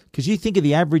 Because you think of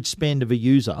the average spend of a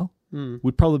user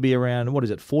would probably be around, what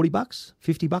is it, $40,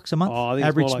 $50 a month? I think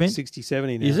average it's more spend? like 60,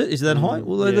 70 now. Is it? Is that high?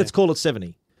 Well, let's call it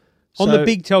 70. On the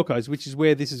big telcos, which is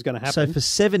where this is going to happen. So for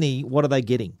 70, what are they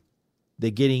getting? They're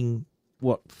getting,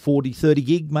 what, 40, 30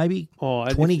 gig maybe?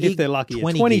 20 gig? If they're lucky.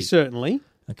 20 gig. Certainly.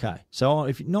 Okay. So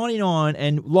if 99,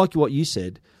 and like what you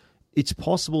said, it's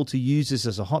possible to use this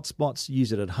as a hotspot,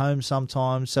 use it at home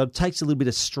sometimes. So it takes a little bit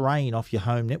of strain off your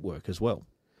home network as well.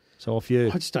 So if you...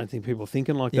 I just don't think people are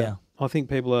thinking like that. I think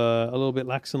people are a little bit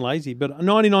lax and lazy. But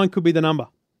 99 could be the number.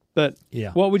 But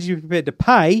what would you be prepared to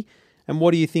pay, and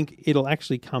what do you think it'll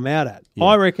actually come out at? Yeah.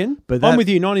 I reckon, I'm with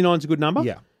you, 99 is a good number.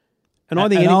 Yeah. And I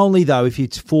think only, though, if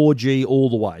it's 4G all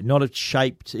the way. Not if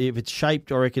shaped. If it's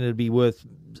shaped, I reckon it'd be worth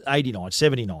 89,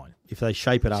 79 if they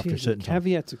shape it after a certain time.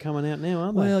 Caveats are coming out now,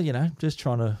 aren't they? Well, just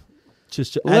trying to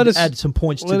add some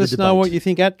points to the debate. Let us know what you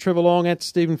think at Trevor Long, at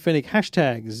Stephen Fennick,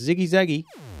 hashtag Ziggy Zaggy.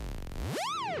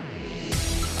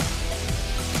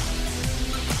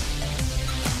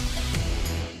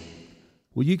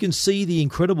 Well, you can see the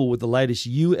incredible with the latest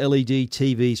ULED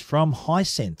TVs from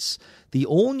Hisense. The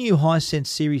all-new Hisense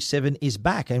Series 7 is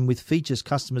back, and with features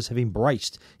customers have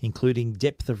embraced, including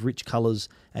depth of rich colours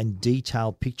and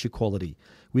detailed picture quality.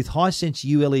 With Hisense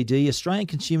ULED, Australian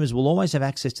consumers will always have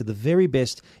access to the very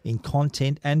best in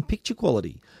content and picture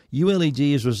quality.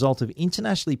 ULED is a result of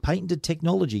internationally patented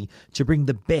technology to bring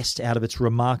the best out of its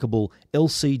remarkable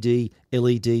LCD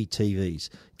LED TVs.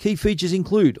 Key features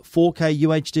include 4K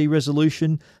UHD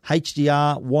resolution,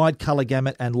 HDR, wide colour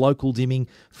gamut and local dimming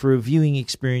for a viewing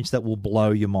experience that will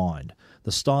blow your mind.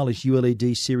 The stylish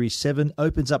ULED Series 7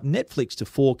 opens up Netflix to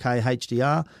 4K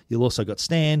HDR. You'll also got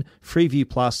Stan, Freeview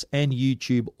Plus and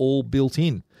YouTube all built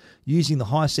in. Using the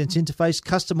Hisense interface,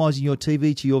 customising your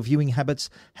TV to your viewing habits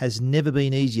has never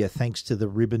been easier thanks to the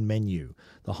ribbon menu.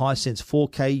 The Hisense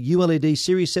 4K ULED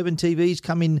Series 7 TVs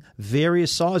come in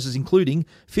various sizes including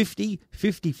 50,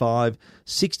 55,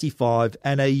 65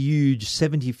 and a huge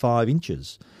 75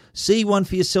 inches. See one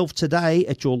for yourself today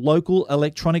at your local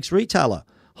electronics retailer.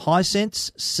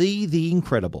 Hisense, see the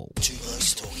incredible. Two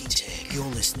Blokes Talking Tech. You're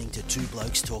listening to Two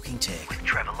Blokes Talking Tech with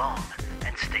Trevor Long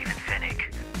and Stephen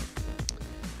Fennick.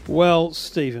 Well,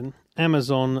 Stephen,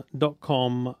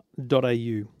 Amazon.com.au.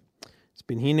 It's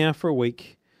been here now for a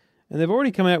week, and they've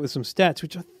already come out with some stats,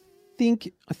 which I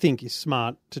think is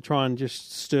smart to try and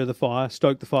just stoke the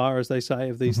fire, as they say,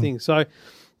 of these things. So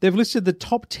they've listed the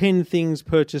top 10 things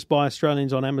purchased by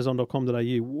Australians on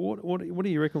Amazon.com.au. What do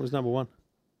you reckon was number one?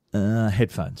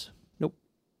 Headphones. Nope.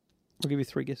 I'll give you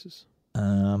 3 guesses.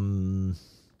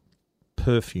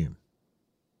 Perfume.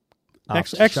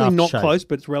 Actually not close,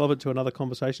 but it's relevant to another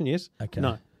conversation, yes? Okay.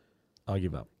 No. I'll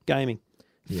give up. Gaming.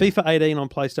 Yeah. FIFA 18 on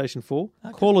PlayStation 4.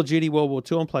 Okay. Call of Duty World War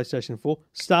II on PlayStation 4.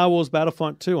 Star Wars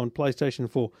Battlefront 2 on PlayStation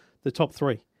 4. The top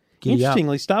 3.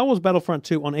 Interestingly, Star Wars Battlefront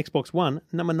 2 on Xbox One,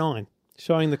 number 9.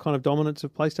 Showing the kind of dominance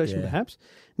of PlayStation, perhaps.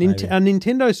 A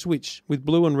Nintendo Switch with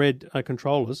blue and red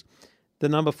controllers, the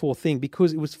number 4 thing,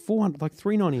 because it was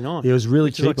 $3.99. It was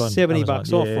really cheap, like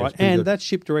 $70 off, right? And that's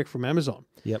shipped direct from Amazon.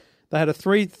 Yep. They had a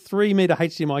 3-meter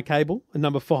HDMI cable at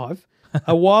number 5,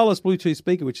 a wireless Bluetooth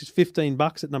speaker, which is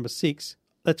 $15 at number 6.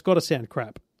 That's got to sound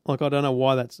crap. Like, I don't know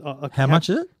why that's... How much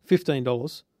is it?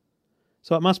 $15.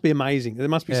 So it must be amazing. There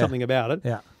must be something about it.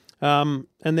 Yeah. And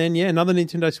then, another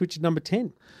Nintendo Switch at number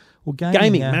 10. Well,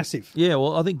 gaming massive. Yeah,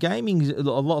 well, I think gaming, a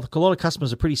lot of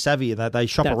customers are pretty savvy, and they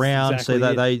shop around, so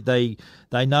that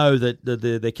they know that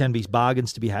there can be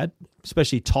bargains to be had,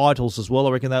 especially titles as well.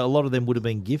 I reckon that a lot of them would have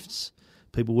been gifts.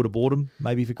 People would have bought them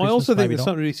maybe for Christmas. I also think there's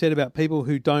something to be said about people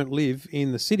who don't live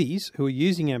in the cities who are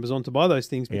using Amazon to buy those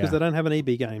things because they don't have an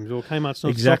EB Games or Kmart's not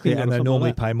exactly, stocking and them. they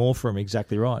normally pay more for them.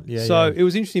 Exactly right. Yeah. So it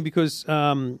was interesting because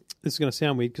this is going to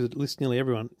sound weird because it lists nearly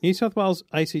everyone. New South Wales,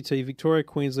 ACT, Victoria,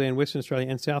 Queensland, Western Australia,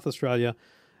 and South Australia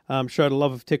showed a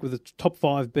love of tech with the top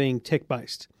 5 being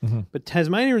tech-based. But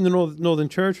Tasmania and the Northern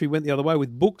Territory went the other way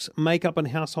with books, makeup and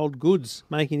household goods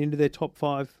making it into their top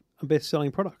 5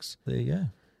 best-selling products. There you go.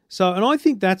 So, and I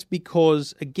think that's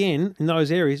because, again, in those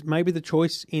areas, maybe the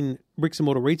choice in bricks and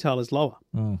mortar retail is lower.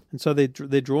 And so they're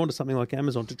drawn to something like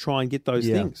Amazon to try and get those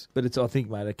things. But I think,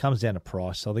 mate, it comes down to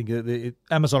price. I think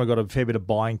Amazon have got a fair bit of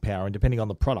buying power, and depending on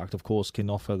the product, of course, can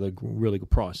offer the really good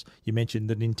price. You mentioned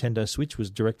the Nintendo Switch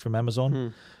was direct from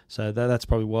Amazon. So that's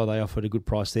probably why they offered a good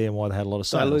price there and why they had a lot of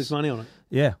sales. They lose money on it.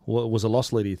 Yeah. Well, it was a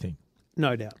loss leader, you think?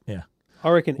 No doubt. Yeah. I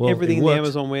reckon everything in the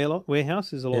Amazon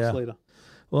warehouse is a loss leader.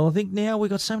 Well, I think now we've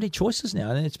got so many choices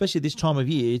now, and especially this time of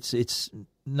year, it's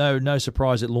no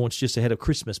surprise it launched just ahead of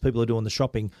Christmas. People are doing the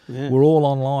shopping. Yeah. We're all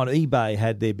online. eBay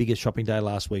had their biggest shopping day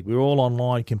last week. We were all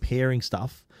online comparing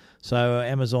stuff. So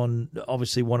Amazon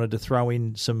obviously wanted to throw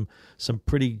in some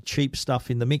pretty cheap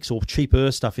stuff in the mix, or cheaper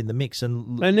stuff in the mix.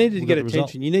 And they needed to get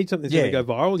attention. You need something that's going to go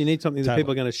viral. You need something that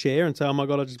people are going to share and say, oh my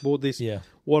God, I just bought this. Yeah.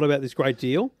 What about this great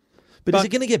deal? But is it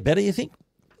going to get better, you think?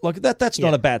 Like that's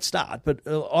not a bad start, but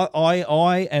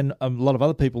I and a lot of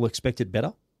other people expected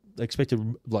better. They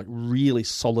expected like really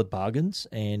solid bargains,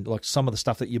 and like some of the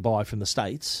stuff that you buy from the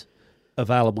States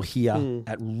available here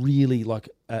at really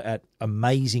at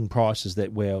amazing prices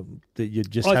that you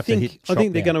just have to hit. I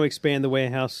think they're going to expand the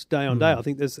warehouse day on day. I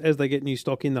think as they get new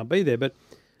stock in, they'll be there. But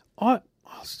I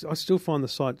still find the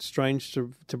site strange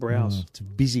to browse. It's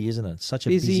busy, isn't it? It's such a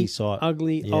busy site.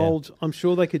 Ugly, old. I'm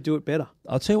sure they could do it better.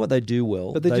 I'll tell you what they do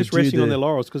well. But they're just resting on their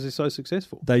laurels because they're so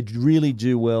successful. They really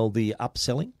do well the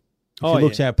upselling. If you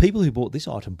look at people who bought this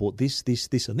item, bought this,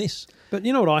 and this. But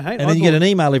you know what I hate? And then you get an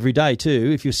email every day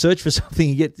too. If you search for something,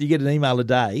 you get an email a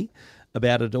day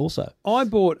about it also. I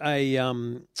bought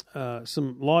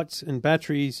some lights and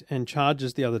batteries and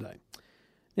chargers the other day.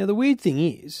 Now the weird thing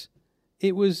is,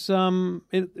 it was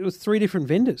 3 different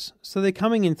vendors, so they're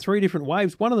coming in 3 different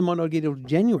waves. One of them might not get until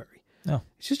January. Oh.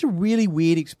 It's just a really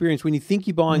weird experience when you think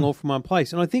you're buying all from one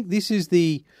place. And I think this is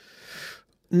the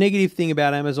negative thing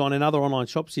about Amazon and other online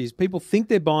shops is people think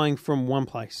they're buying from one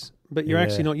place, but you're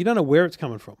actually not. You don't know where it's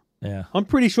coming from. Yeah, I'm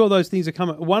pretty sure those things are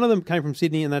coming. One of them came from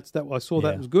Sydney, and that I saw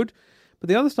that was good. But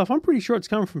the other stuff, I'm pretty sure it's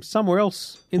coming from somewhere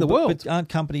else in the world. But aren't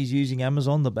companies using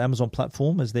Amazon, the Amazon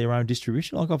platform, as their own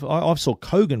distribution? Like I saw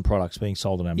Kogan products being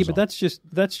sold on Amazon. Yeah, but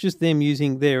that's just them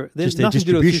using their nothing to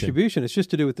do with distribution. It's just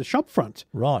to do with the shop front.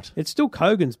 Right. It's still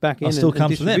Kogan's back end still and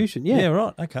comes distribution. From them. Yeah,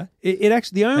 right. Okay. It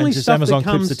actually the only and just stuff Amazon that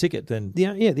comes clips the ticket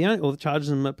then. Or charges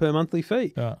them per monthly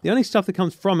fee. Right. The only stuff that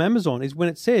comes from Amazon is when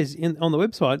it says on the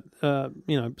website,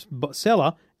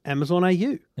 seller. Amazon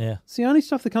AU. Yeah. It's the only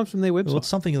stuff that comes from their website. Well, it's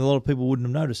something that a lot of people wouldn't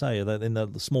have noticed, that in the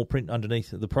small print underneath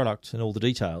the product and all the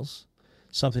details,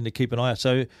 something to keep an eye on.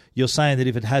 So you're saying that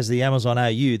if it has the Amazon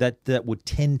AU, that would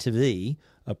tend to be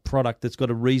a product that's got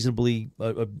a reasonably,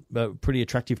 a pretty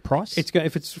attractive price?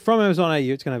 If it's from Amazon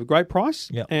AU, it's going to have a great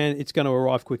price and it's going to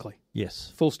arrive quickly.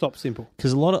 Yes. Full stop, simple.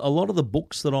 Because a lot of the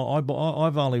books that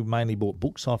I've only mainly bought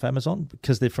books off Amazon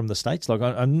because they're from the States. Like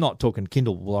I'm not talking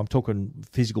Kindle, well, I'm talking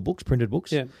physical books, printed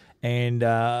books. Yeah. And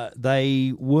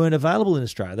they weren't available in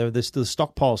Australia. There's the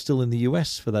stockpile still in the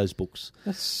US for those books.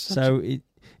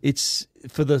 It's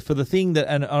for the thing that,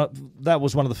 and that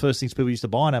was one of the first things people used to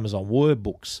buy on Amazon were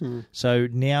books. So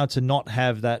now to not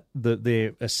have that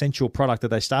their essential product that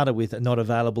they started with not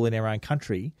available in our own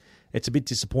country, it's a bit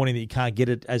disappointing that you can't get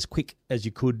it as quick as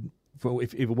you could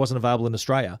if it wasn't available in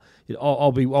Australia. I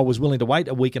was willing to wait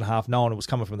a week and a half knowing it was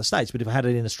coming from the States, but if I had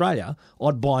it in Australia,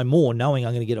 I'd buy more knowing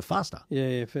I'm going to get it faster.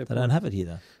 Yeah, fair point. They don't have it here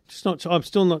though. I'm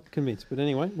still not convinced, but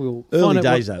anyway, we'll early find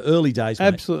days out though. Early days, mate.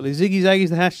 Absolutely. Ziggy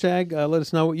Zaggy's the hashtag. Let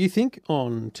us know what you think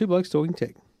on Two Blokes Talking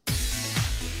Tech.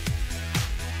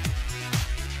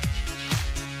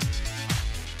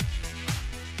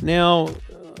 Now,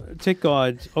 Tech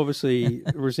Guide obviously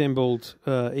resembled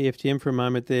EFTM for a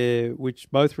moment there, which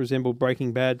both resembled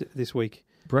Breaking Bad this week.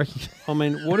 I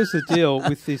mean, what is the deal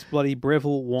with this bloody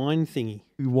Breville wine thingy?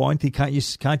 Wine thing?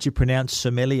 Can't you pronounce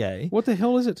sommelier? What the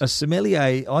hell is it? A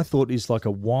sommelier, I thought, is like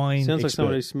a wine Sounds expert. Like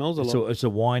someone who smells a lot. It's a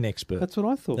wine expert. That's what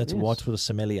I thought. That's what a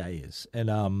sommelier is.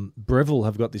 And Breville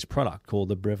have got this product called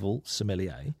the Breville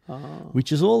Sommelier,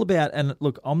 which is all about, and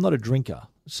look, I'm not a drinker,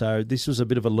 so this was a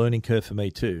bit of a learning curve for me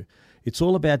too. It's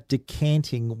all about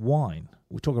decanting wine.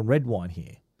 We're talking red wine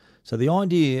here. So the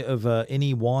idea of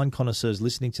any wine connoisseurs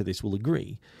listening to this will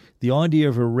agree. The idea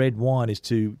of a red wine is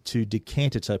to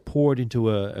decant it, so pour it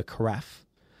into a carafe,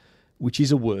 which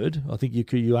is a word. I think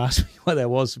you asked me what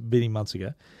that was many months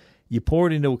ago. You pour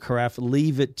it into a carafe,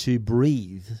 leave it to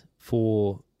breathe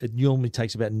it normally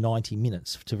takes about 90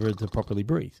 minutes to properly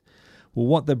breathe. Well,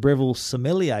 what the Breville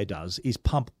sommelier does is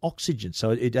pump oxygen,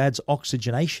 so it adds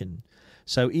oxygenation.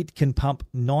 So it can pump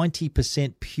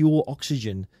 90% pure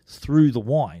oxygen through the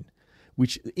wine,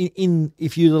 which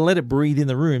if you let it breathe in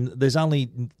the room, there's only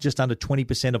just under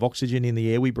 20% of oxygen in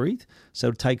the air we breathe, so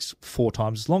it takes 4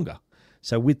 times longer.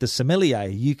 So with the sommelier,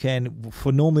 you can,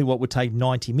 for normally what would take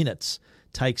 90 minutes,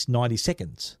 takes 90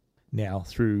 seconds now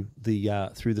through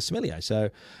the sommelier. So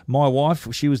my wife,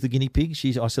 she was the guinea pig.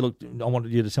 I said, look, I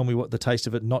wanted you to tell me what the taste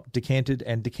of it, not decanted,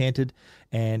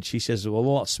 and she says, well, a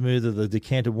lot smoother. The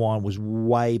decanted wine was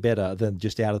way better than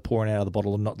just pouring out of the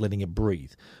bottle and not letting it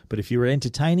breathe. But if you're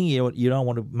entertaining, you don't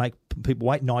want to make people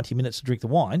wait 90 minutes to drink the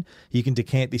wine, you can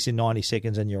decant this in 90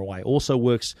 seconds and you're away. Also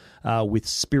works with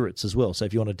spirits as well. So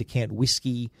if you want to decant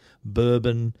whiskey,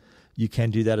 bourbon, you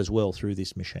can do that as well through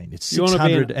this machine. It's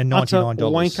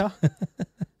 $699.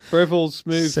 Breville's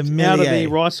moved out of the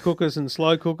rice cookers and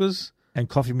slow cookers. And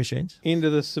coffee machines. Into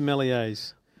the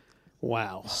sommeliers.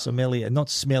 Wow. Sommelier, not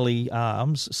smelly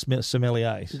arms,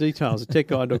 sommeliers. Details at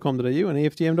techguide.com.au and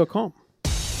EFTM.com.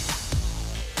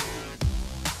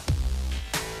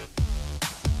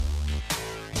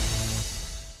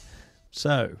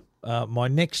 So, my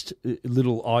next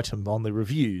little item on the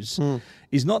reviews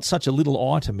is not such a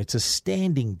little item. It's a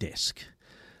standing desk.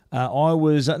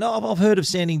 I've heard of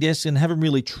standing desks and haven't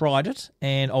really tried it.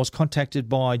 And I was contacted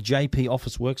by JP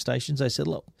Office Workstations. They said,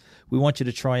 look, we want you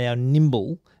to try our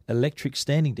Nimble electric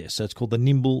standing desk. So it's called the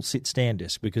Nimble Sit Stand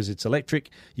Desk because it's electric.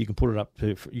 You can put it up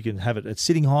you can have it at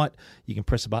sitting height. You can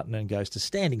press a button and it goes to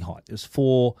standing height. There's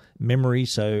 4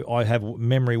 memories. So I have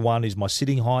memory 1 is my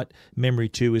sitting height. Memory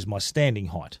 2 is my standing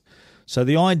height. So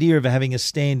the idea of having a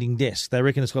standing desk, they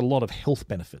reckon it's got a lot of health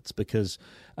benefits because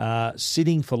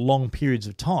sitting for long periods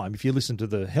of time, if you listen to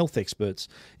the health experts,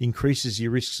 increases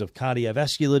your risks of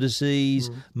cardiovascular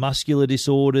disease, muscular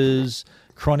disorders,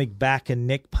 chronic back and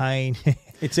neck pain.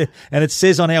 And it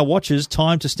says on our watches,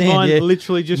 time to stand. Mine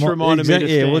literally just reminded me to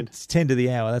stand. Well, it's 10 to the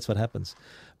hour. That's what happens.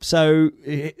 So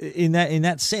in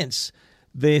that sense,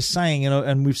 they're saying,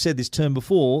 and we've said this term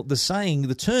before, the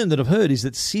term that I've heard is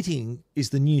that sitting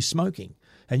is the new smoking.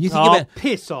 And you think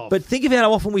piss off. But think about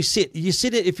how often we sit. You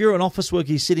sit if you're an office worker,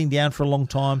 you're sitting down for a long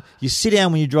time. You sit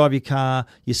down when you drive your car.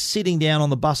 You're sitting down on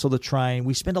the bus or the train.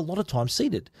 We spend a lot of time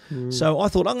seated. So I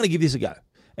thought, I'm going to give this a go.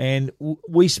 And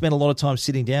we spent a lot of time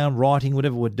sitting down, writing,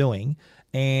 whatever we're doing.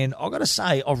 And I've got to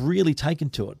say, I've really taken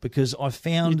to it because I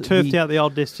found... You turfed out the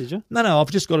old desk, did you? No,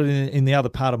 I've just got it in the other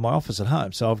part of my office at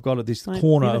home. So I've got it this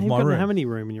corner of my room. You don't have any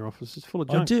room in your office. It's full of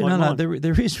junk. I do.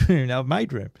 There is room. I've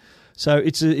made room. So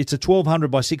it's a 1200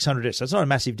 by 600 desk. So it's not a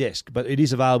massive desk, but it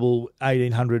is available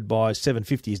 1800 by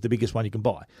 750 is the biggest one you can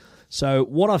buy. So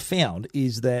what I've found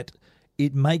is that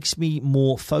it makes me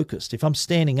more focused. If I'm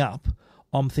standing up,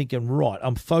 I'm thinking, right,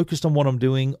 I'm focused on what I'm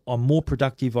doing. I'm more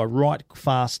productive. I write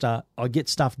faster. I get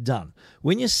stuff done.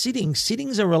 When you're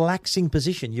sitting's a relaxing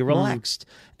position. You're relaxed,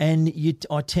 and you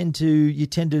tend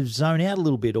to zone out a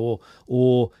little bit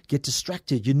or get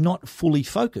distracted. You're not fully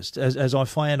focused, as I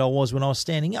found I was when I was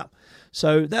standing up.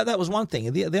 So that was one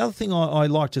thing. The other thing I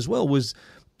liked as well was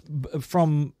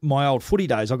from my old footy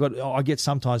days. I get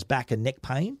sometimes back and neck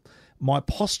pain. My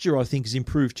posture, I think, has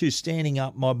improved too. Standing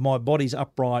up, my body's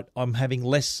upright. I'm having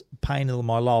less pain in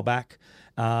my lower back.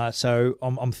 So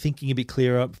I'm thinking a bit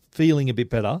clearer, feeling a bit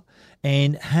better,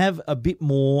 and have a bit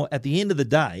more. At the end of the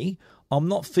day, I'm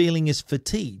not feeling as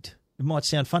fatigued. It might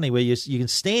sound funny where you're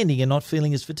standing and not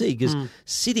feeling as fatigued because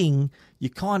sitting, you're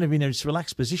kind of in a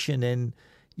relaxed position and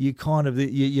you kind of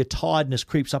your tiredness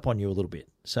creeps up on you a little bit.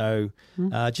 So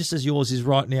just as yours is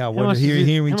right now, how much are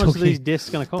these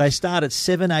desks going to cost? They start at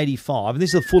 $785, and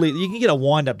this is you can get a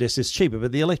wind-up desk that's cheaper,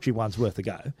 but the electric one's worth a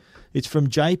go. It's from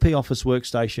JP Office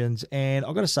Workstations, and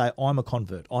I've got to say, I'm a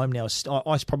convert.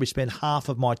 I probably spend half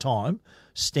of my time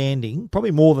standing,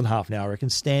 probably more than half an hour, I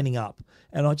reckon, standing up,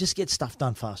 and I just get stuff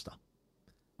done faster.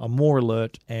 I'm more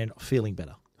alert and feeling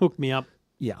better. Hook me up.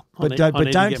 Yeah, but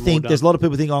don't think there's a lot of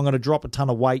people think I'm going to drop a ton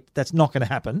of weight. That's not going to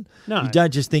happen. No, you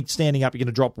don't just think standing up you're going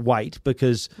to drop weight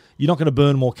because you're not going to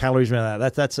burn more calories around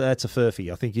that. That's a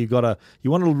furphy. I think you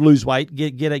want to lose weight,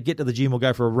 get to the gym or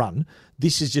go for a run.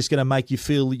 This is just going to make you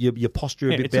feel your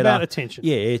posture a bit better. It's about attention.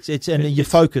 Yeah, it's your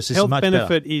focus is much better. Health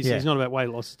benefit is not about weight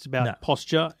loss. It's about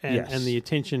posture and the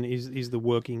attention is the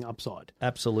working upside.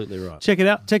 Absolutely right. Check it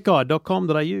out,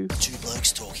 techguide.com.au. Two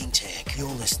Blokes Talking Tech. You're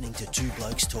listening to Two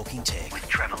Blokes Talking Tech with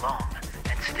Trevor Long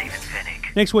and Stephen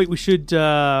Fennick. Next week we should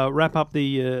wrap up the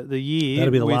year.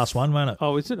 That'll be the last one, won't it?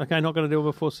 Oh, is it? Okay, not going to do it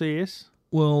before CES?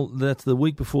 Well, that's the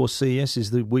week before CES is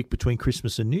the week between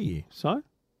Christmas and New Year. So?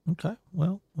 Okay,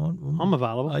 well. I'm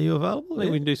available. Are you available? I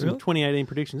think we can do some 2018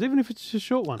 predictions, even if it's just a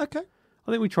short one. Okay.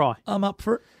 I think we try. I'm up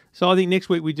for it. So I think next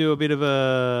week we do a bit of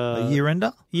A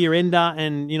year-ender? Year-ender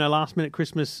and, last-minute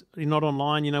Christmas, you're not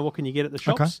online, what can you get at the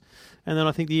shops? Okay. And then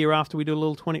I think the year after we do a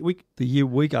little 20-week.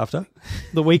 Week after?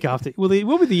 The week after. Well, it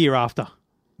will be the year after.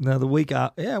 No, the week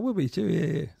after. Yeah, it will be too,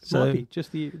 yeah. So might be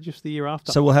just the year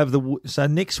after. So we'll have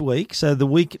next week, so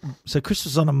Christmas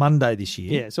is on a Monday this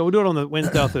year. Yeah, so we'll do it on the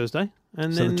Wednesday or Thursday.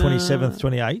 And so then, the 27th,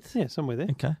 28th? Yeah, somewhere there.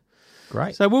 Okay,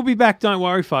 great. So we'll be back, don't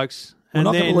worry, folks. We're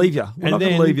not going to leave you. We're not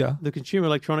going to leave you. The Consumer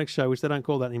Electronics Show, which they don't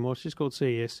call that anymore, it's just called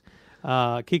CES,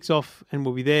 kicks off, and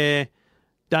we'll be there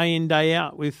day in, day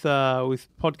out with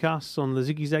podcasts on the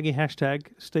Ziggy Zaggy hashtag.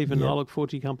 Stephen, I look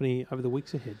forward to your company over the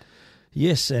weeks ahead.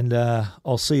 Yes, and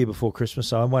I'll see you before Christmas,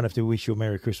 so I won't have to wish you a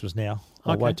Merry Christmas now.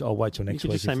 I'll wait till next week. You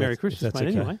can just say Merry Christmas, mate,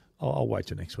 anyway. I'll wait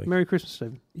till next week. Merry Christmas,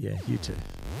 Stephen. Yeah, you too.